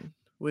ventilation,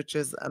 which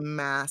is a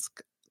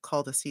mask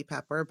called a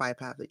CPAP or a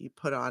BiPAP that you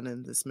put on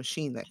in this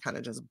machine that kind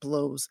of just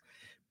blows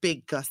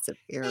big gusts of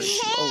air into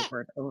you over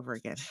and over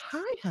again.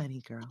 Hi,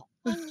 honey girl.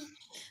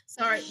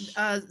 Sorry,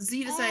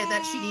 Z decided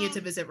that she needed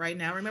to visit right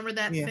now. Remember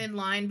that Yeah, thin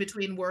line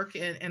between work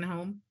and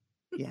home?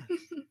 yeah.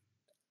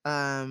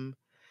 Um,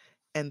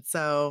 and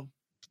so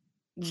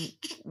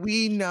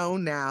we know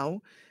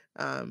now,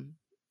 um,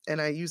 and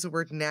I use the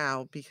word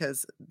now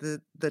because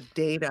the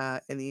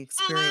data and the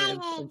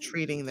experience in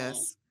treating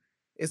this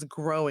is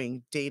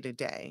growing day to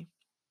day.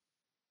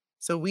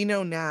 So we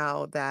know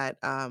now that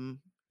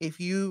if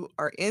you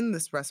are in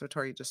this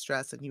respiratory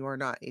distress and you are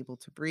not able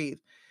to breathe,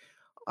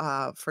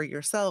 for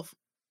yourself,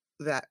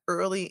 that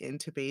early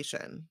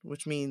intubation,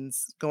 which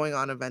means going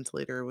on a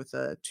ventilator with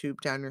a tube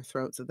down your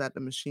throat so that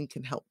the machine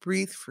can help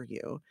breathe for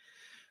you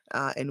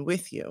and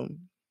with you,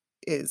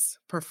 is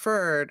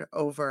preferred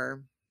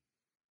over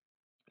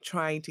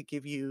trying to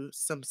give you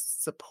some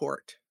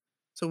support.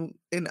 So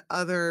in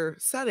other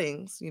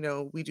settings,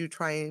 we do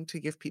trying to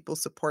give people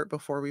support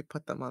before we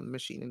put them on the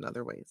machine in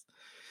other ways.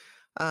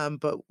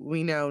 But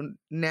we know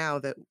now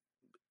that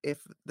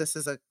if this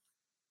is a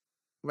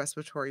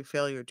respiratory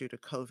failure due to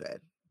COVID,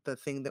 the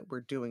thing that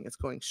we're doing is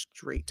going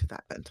straight to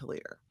that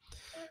ventilator,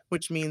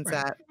 which means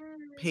Right. that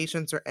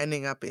patients are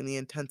ending up in the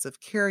intensive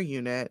care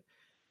unit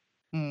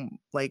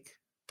like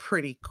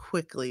pretty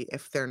quickly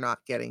if they're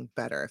not getting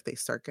better, if they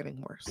start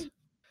getting worse.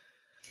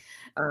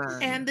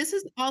 And Um, this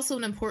is also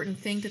an important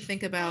thing to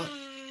think about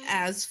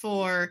as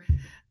for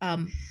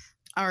um,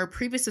 our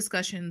previous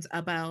discussions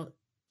about,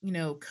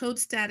 code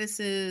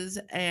statuses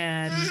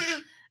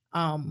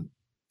um,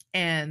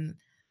 and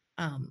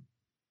um,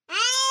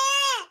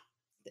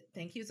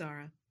 thank you,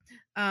 Zara,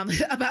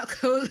 about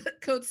code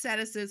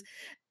statuses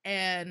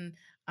and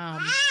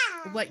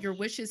what your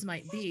wishes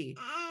might be,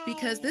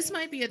 because this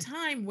might be a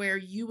time where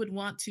you would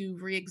want to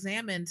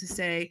re-examine to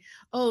say,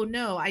 oh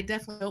no, I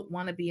definitely don't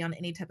want to be on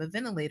any type of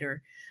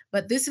ventilator.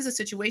 But this is a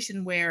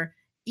situation where,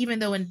 even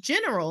though in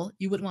general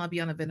you wouldn't want to be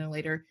on a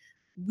ventilator,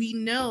 we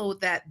know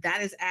that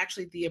that is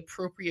actually the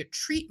appropriate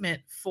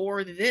treatment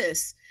for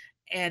this.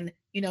 And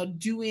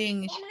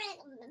doing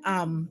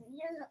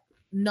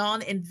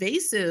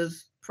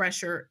non-invasive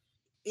pressure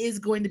is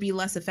going to be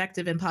less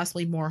effective and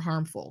possibly more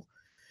harmful.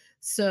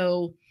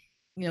 So,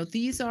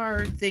 these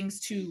are things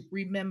to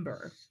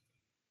remember.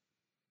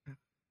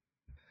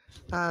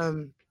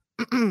 And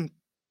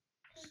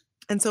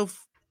so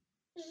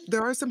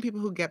there are some people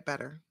who get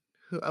better,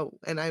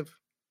 and I've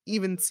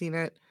even seen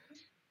it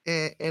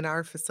in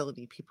our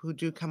facility, people who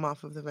do come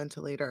off of the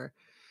ventilator,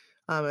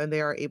 and they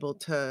are able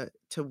to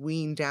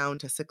wean down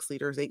to 6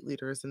 liters, 8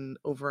 liters, and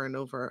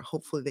over.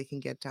 Hopefully, they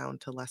can get down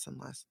to less and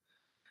less.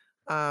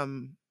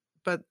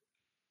 But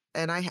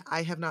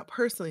I have not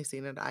personally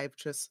seen it. I've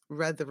just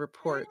read the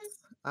reports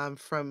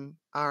from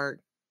our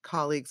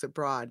colleagues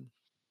abroad,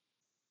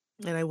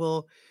 and I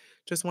will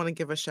just want to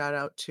give a shout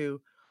out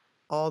to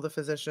all the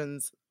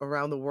physicians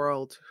around the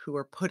world who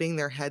are putting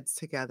their heads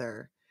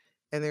together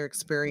and their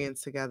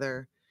experience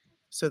together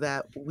so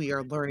that we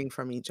are learning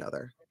from each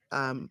other.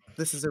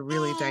 This is a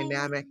really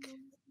dynamic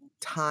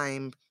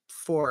time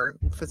for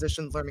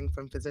physicians learning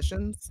from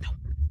physicians,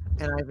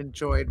 and I've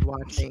enjoyed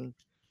watching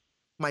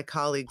my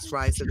colleagues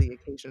rise to the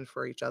occasion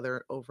for each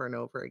other over and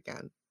over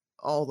again,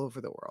 all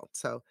over the world.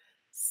 So,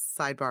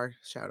 sidebar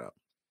shout out.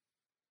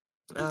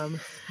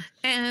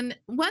 And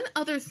one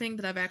other thing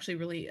that I've actually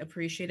really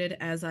appreciated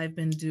as I've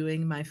been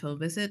doing my phone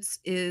visits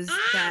is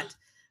that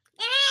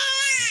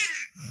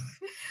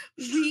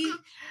we,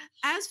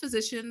 as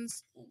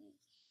physicians,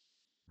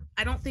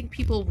 I don't think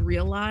people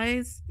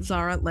realize.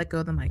 Zara, let go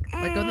of the mic.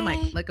 Let go of the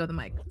mic. Let go of the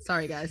mic.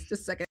 Sorry, guys.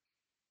 Just a second.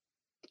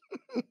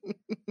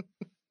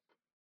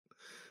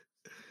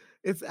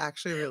 It's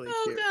actually really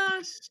cute.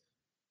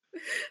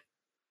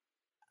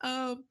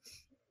 Oh gosh.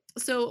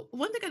 So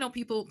one thing I don't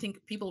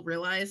think people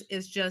realize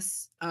is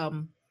just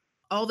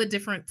all the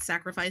different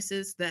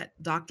sacrifices that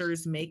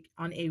doctors make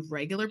on a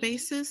regular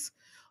basis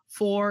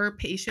for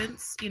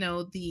patients.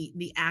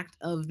 The act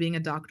of being a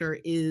doctor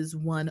is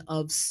one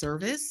of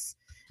service.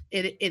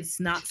 It's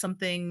not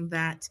something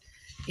that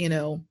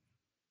you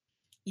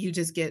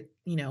just get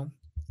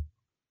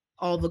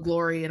all the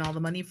glory and all the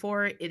money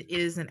for. It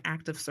is an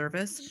act of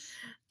service.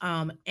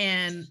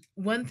 And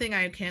one thing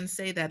I can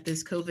say that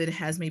this COVID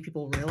has made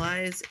people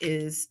realize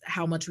is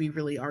how much we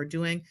really are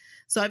doing.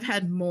 So I've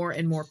had more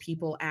and more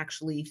people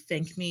actually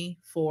thank me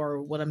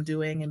for what I'm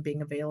doing and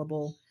being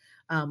available.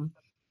 And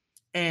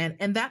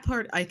that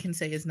part I can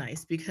say is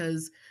nice,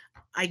 because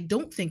I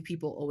don't think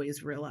people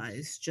always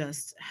realize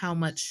just how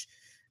much,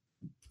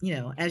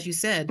 as you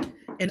said,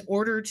 in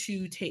order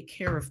to take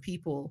care of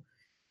people,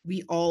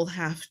 we all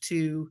have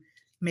to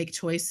make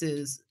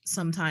choices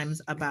sometimes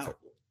about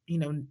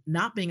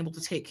not being able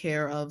to take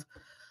care of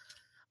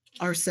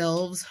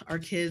ourselves, our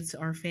kids,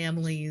 our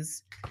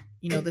families,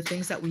 the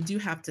things that we do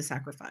have to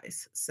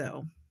sacrifice.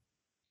 So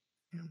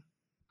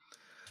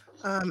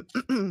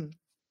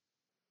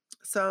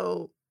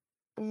so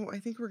I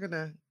think we're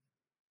gonna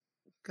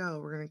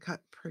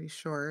cut pretty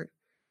short.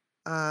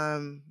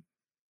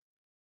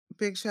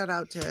 Big shout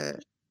out to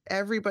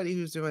everybody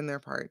who's doing their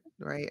part,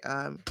 right?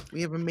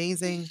 We have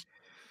amazing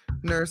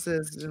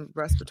nurses and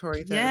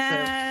respiratory therapists.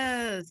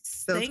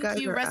 Yes. Those Thank guys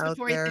you, are out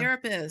respiratory there.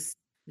 therapists.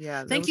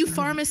 Yeah. Thank you,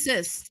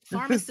 pharmacists.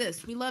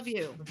 Pharmacists, we love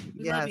you.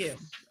 We love you.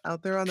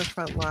 Out there on the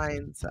front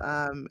lines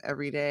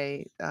every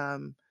day.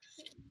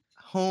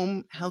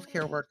 Home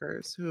healthcare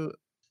workers who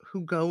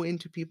go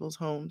into people's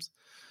homes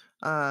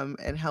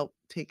and help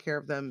take care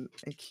of them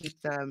and keep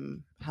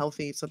them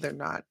healthy so they're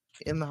not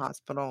in the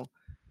hospital.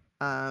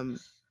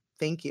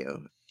 Thank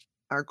you.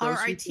 Our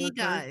IT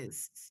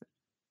guys.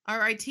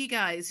 Our IT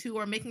guys who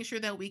are making sure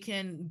that we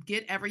can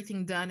get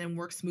everything done and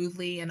work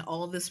smoothly, and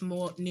all of this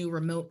more new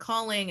remote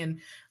calling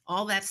and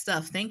all that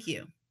stuff. Thank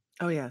you.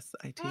 Oh yes,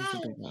 IT is a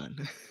big one.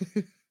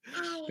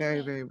 Very,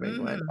 very big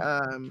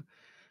one.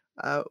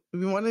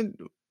 We want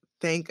to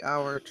thank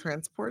our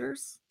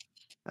transporters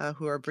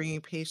who are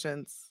bringing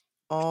patients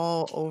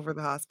all over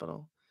the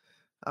hospital.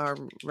 Our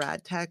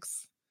rad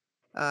techs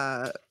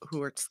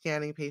who are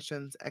scanning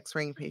patients,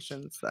 x-raying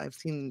patients. I've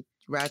seen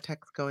rad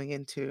techs going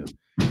into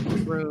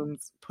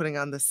rooms, putting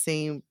on the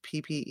same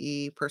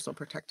PPE, personal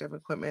protective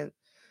equipment,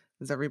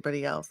 as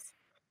everybody else.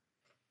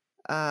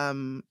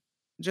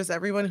 Just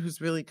everyone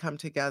who's really come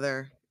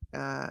together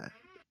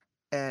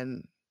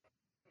and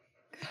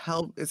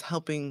is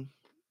helping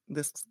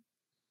this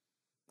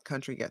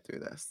country get through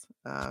this.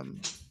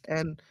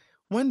 And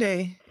one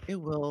day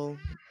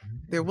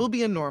there will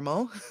be a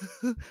normal,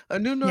 a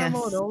new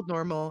normal, Yes. an old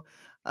normal.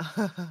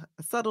 a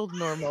subtle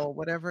normal,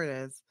 whatever it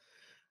is.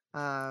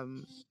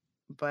 Um,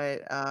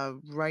 but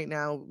right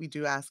now, we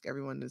do ask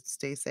everyone to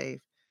stay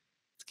safe,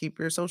 to keep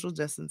your social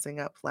distancing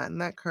up, flatten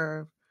that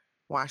curve,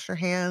 wash your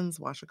hands,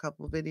 watch a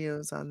couple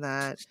videos on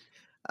that.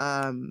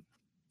 Um,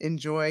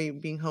 enjoy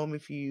being home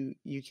if you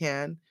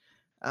can.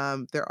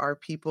 There are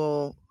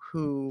people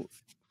who,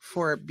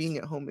 for being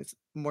at home, is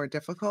more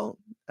difficult,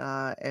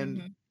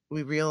 and Mhm.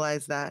 we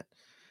realize that.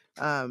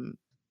 Um,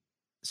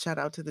 Shout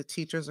out to the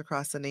teachers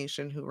across the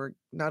nation who are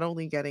not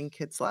only getting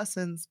kids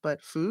lessons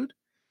but food,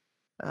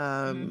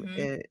 Mhm.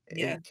 and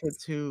Yes,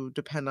 kids who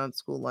depend on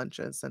school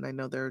lunches. And I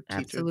know there are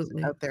teachers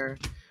absolutely. out there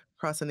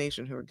across the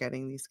nation who are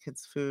getting these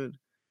kids food.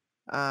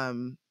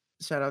 Um,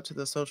 Shout out to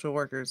the social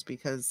workers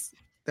because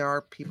there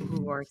are people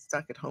who are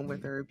stuck at home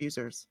with their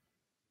abusers,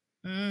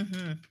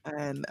 Mhm.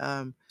 and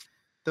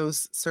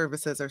those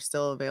services are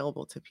still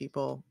available to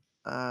people,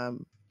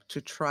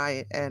 to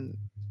try and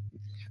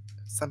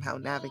somehow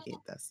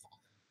navigate this.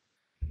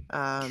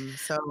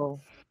 So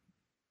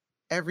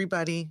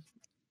everybody,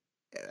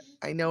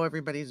 I know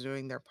everybody's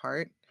doing their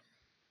part,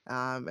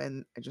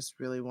 and I just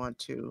really want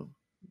to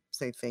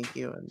say thank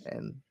you,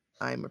 and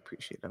I'm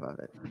appreciative of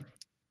it.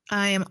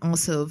 I am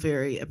also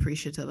very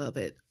appreciative of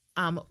it.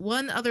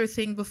 One other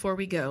thing before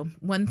we go,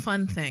 one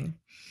fun thing.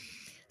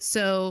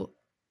 So,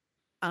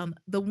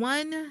 the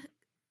one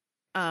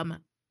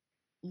um,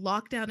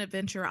 lockdown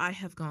adventure I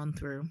have gone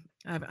through,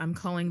 I'm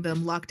calling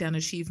them lockdown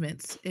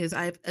achievements, is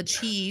I've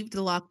achieved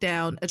the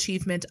lockdown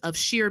achievement of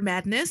sheer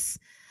madness.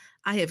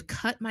 I have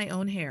cut my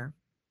own hair,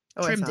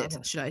 Oh, I trimmed saw it,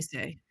 that. should I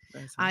say.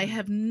 I saw I that.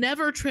 have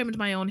never trimmed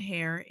my own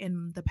hair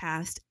in the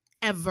past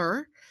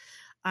ever.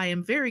 I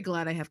am very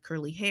glad I have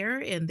curly hair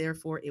and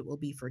therefore it will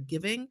be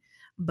forgiving,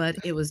 but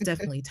it was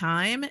definitely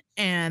time.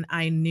 And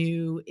I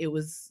knew it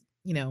was,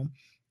 it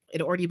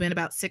had already been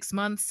about 6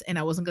 months and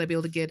I wasn't going to be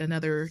able to get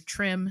another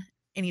trim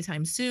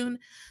anytime soon.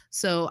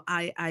 So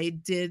I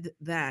did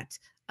that.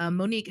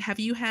 Monique, have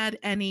you had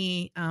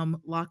any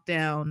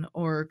lockdown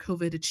or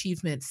COVID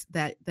achievements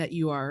that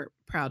you are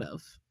proud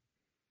of?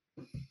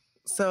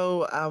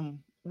 So,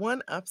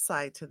 one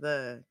upside to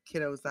the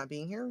kiddos not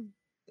being here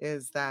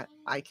is that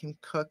I can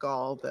cook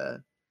all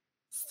the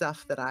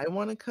stuff that I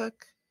want to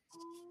cook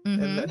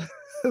and Mm-hmm.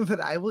 that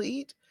that I will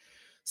eat.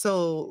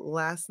 So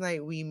last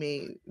night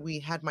we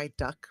had my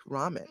duck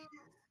ramen.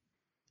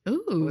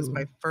 It was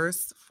my Ooh.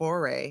 first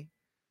foray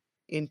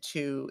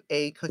into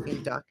A,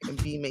 cooking duck,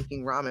 and B,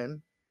 making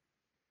ramen.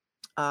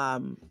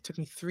 Took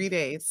me 3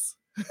 days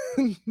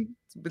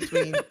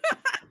between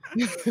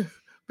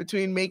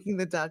between making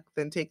the duck,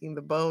 then taking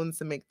the bones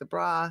to make the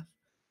broth.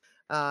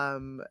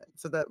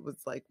 So that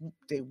was like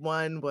day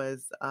 1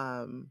 was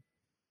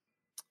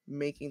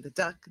making the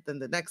duck, then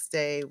the next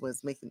day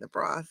was making the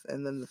broth,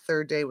 and then the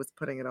third day was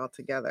putting it all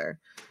together.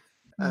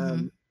 Mm-hmm.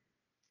 Um,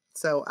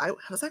 so I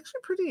was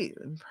actually pretty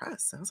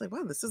impressed. I was like,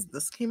 wow,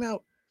 this came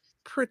out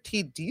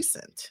pretty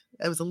decent.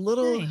 It was a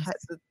little Nice.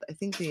 I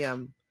think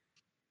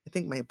I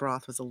think my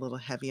broth was a little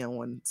heavy on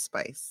one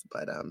spice,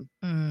 but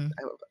Mm.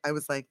 I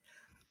was like,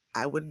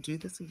 I wouldn't do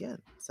this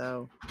again.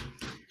 So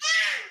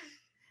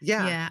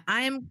yeah. Yeah,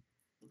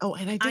 Oh,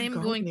 and I I did am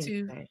going gardening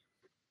to. today.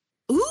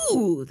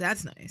 Ooh,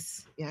 that's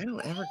nice. Yeah, I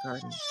don't ever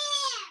garden,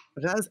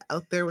 but I was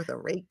out there with a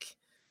rake,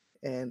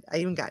 and I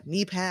even got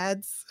knee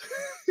pads,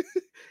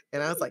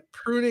 and I was like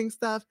pruning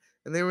stuff,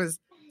 and there was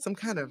some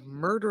kind of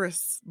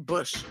murderous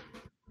bush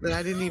that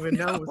I didn't even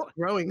know was No.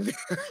 growing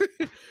there.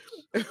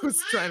 It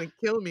was trying to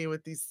kill me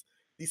with these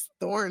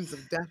thorns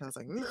of death. I was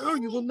like, no,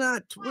 you will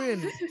not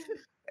win.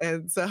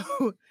 And so,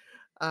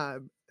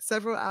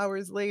 several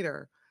hours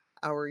later,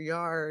 our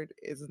yard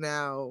is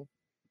now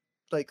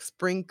like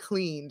spring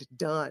cleaned,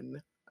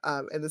 done.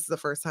 And this is the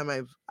first time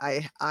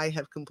I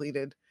have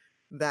completed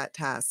that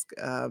task.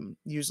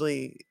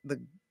 Usually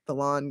the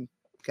lawn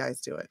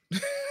guys do it,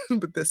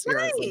 but this year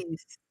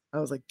Nice. I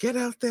was like, get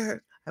out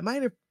there. I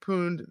might have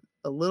pruned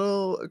a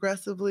little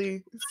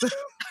aggressively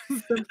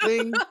some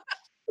things.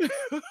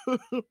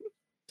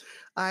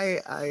 I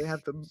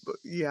have the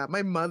yeah,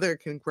 my mother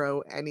can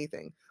grow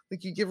anything.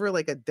 Like you give her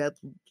like a dead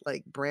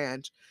like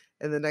branch,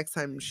 and the next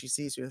time she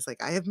sees you, it's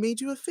like, I have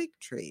made you a fig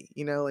tree.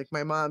 Like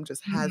my mom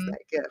just has Mhm.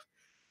 that gift.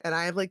 And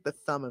I have like the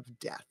thumb of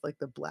death, like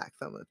the black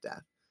thumb of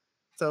death.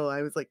 So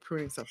I was like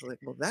pruning stuff. I was like,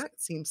 well, that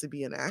seems to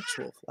be an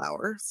actual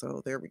flower.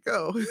 So there we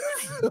go.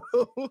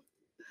 So,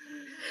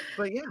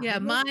 but yeah, Yeah,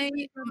 I'm actually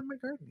pretty proud of my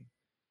gardening.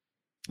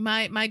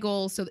 my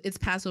goal, so it's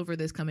Passover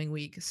this coming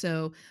week.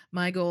 So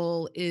my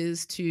goal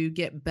is to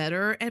get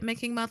better at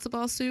making matzo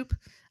ball soup.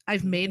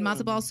 I've made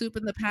matzo ball Mm. soup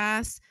in the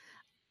past.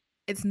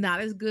 It's not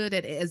as good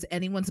as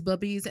anyone's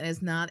bubbies and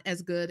it's not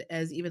as good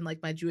as even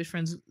like my Jewish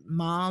friends'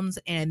 moms.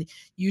 And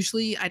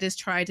usually I just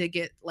try to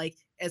get like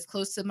as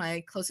close to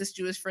my closest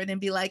Jewish friend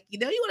and be like, you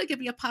want to give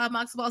me a pot of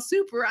matzo ball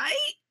soup, right?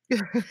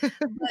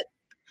 But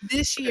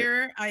this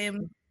year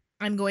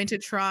I'm going to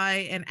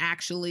try and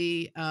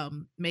actually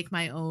make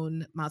my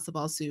own matzo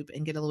ball soup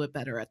and get a little bit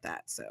better at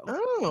that. So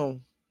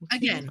Oh, well,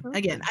 keep me again,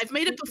 posted. I've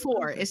made it Keep me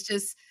before. posted. It's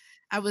just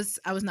I was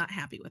not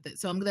happy with it.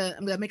 So I'm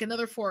gonna make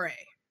another foray.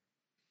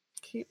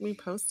 Keep me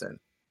posted.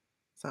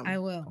 So, I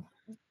will.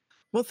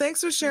 well,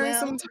 thanks for sharing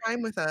some Well,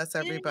 time with us,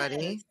 yes.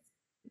 everybody.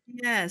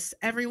 Yes,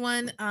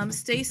 everyone,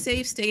 stay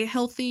safe, stay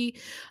healthy.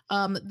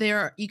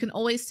 You can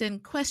always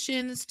send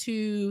questions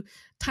to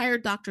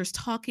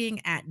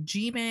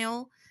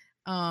tireddoctorstalking@gmail.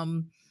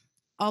 Um,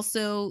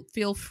 Also,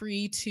 feel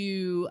free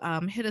to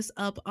hit us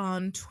up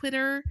on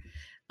Twitter.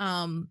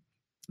 The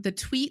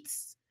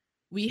tweets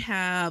we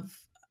have.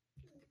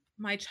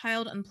 My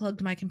child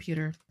unplugged my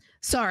computer.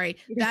 Sorry,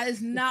 that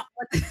is not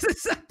what this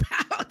is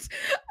about.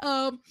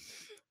 Um,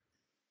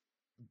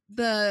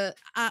 the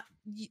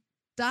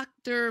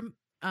Dr.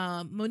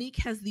 Monique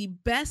has the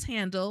best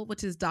handle,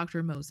 which is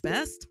Dr. Mo's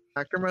Best.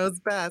 Dr. Mo's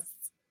Best.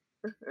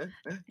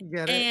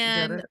 Get it?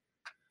 And Get it?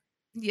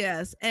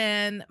 yes,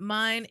 and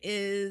mine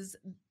is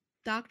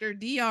Dr. Dr.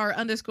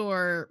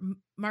 _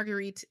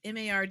 Marguerite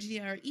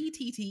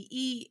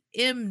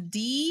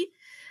MARGRETTEMD.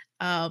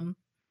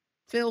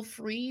 Feel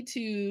free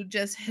to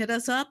just hit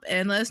us up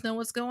and let us know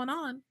what's going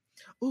on.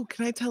 Oh,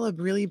 can I tell a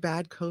really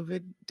bad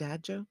COVID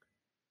dad joke?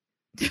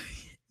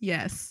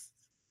 Yes.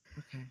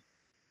 Okay.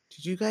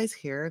 Did you guys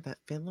hear that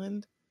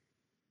Finland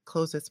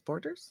closed its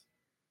borders?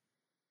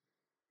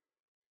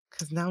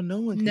 Because now no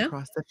one can No.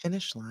 cross the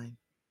finish line.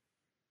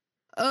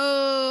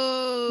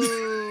 Oh.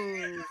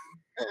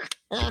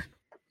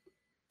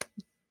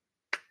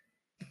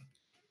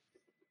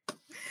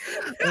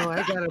 Oh,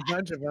 I got a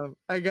bunch of them.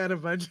 Okay.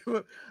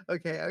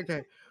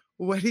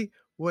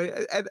 What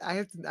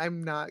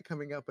I'm not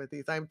coming up with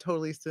these. I'm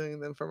totally stealing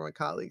them from my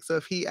colleague. So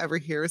if he ever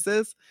hears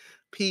this,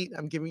 Pete,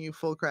 I'm giving you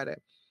full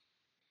credit.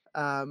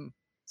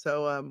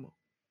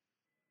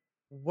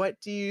 What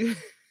do you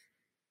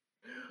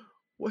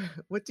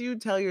what do you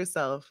tell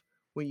yourself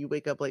when you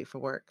wake up late for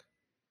work?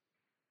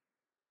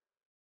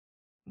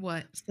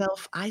 What?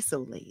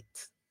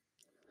 Self-isolate.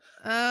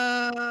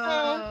 Oh.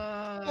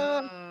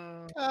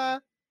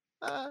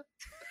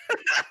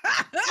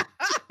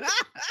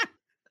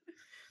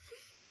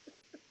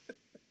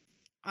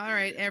 All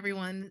right,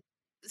 everyone.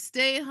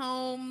 Stay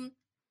home.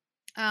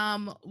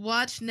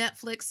 Watch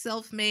Netflix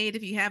Self-Made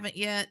if you haven't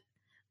yet.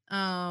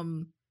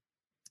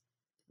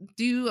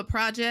 Do a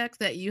project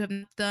that you have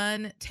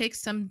done. Take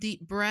some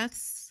deep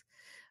breaths.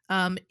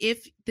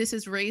 If this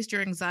has raised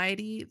your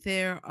anxiety,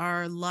 there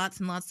are lots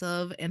and lots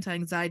of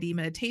anti-anxiety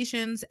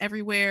meditations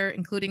everywhere,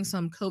 including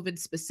some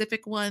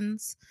COVID-specific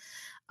ones.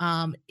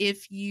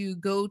 If you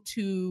go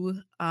to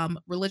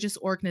religious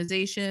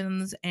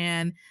organizations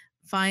and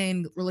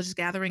find religious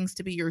gatherings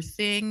to be your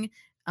thing,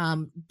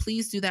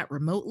 please do that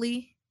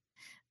remotely.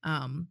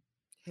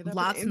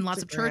 Lots and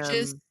lots of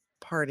churches.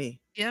 Party.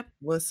 Yep.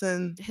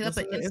 Listen. Hit up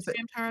an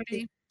Instagram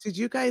party. Did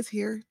you guys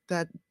hear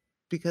that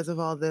because of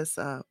all this,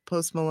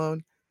 Post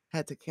Malone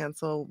had to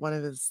cancel one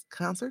of his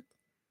concerts?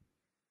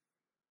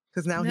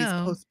 Because now he's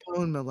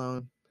postponed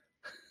Malone.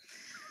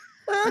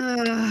 All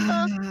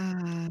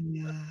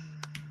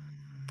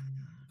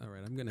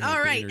right, I'm gonna.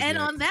 All right, and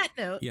on that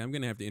note, yeah, I'm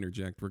gonna have to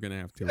interject. We're gonna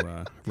have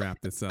to wrap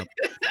this up.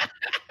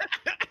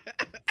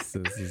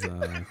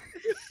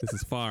 This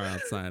is far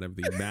outside of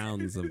the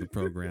bounds of the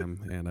program,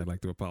 and I'd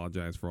like to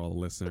apologize for all the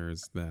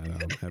listeners that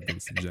have been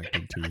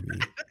subjected to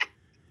the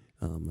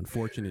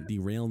unfortunate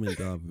derailment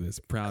of this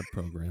proud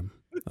program.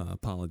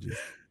 Apologies.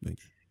 Thank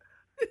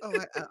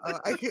you.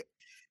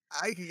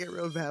 I could get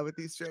real bad with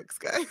these jokes,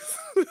 guys.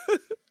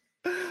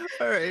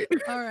 All right.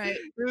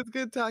 It was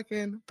good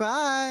talking.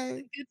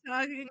 Bye. Good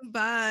talking.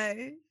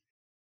 Bye.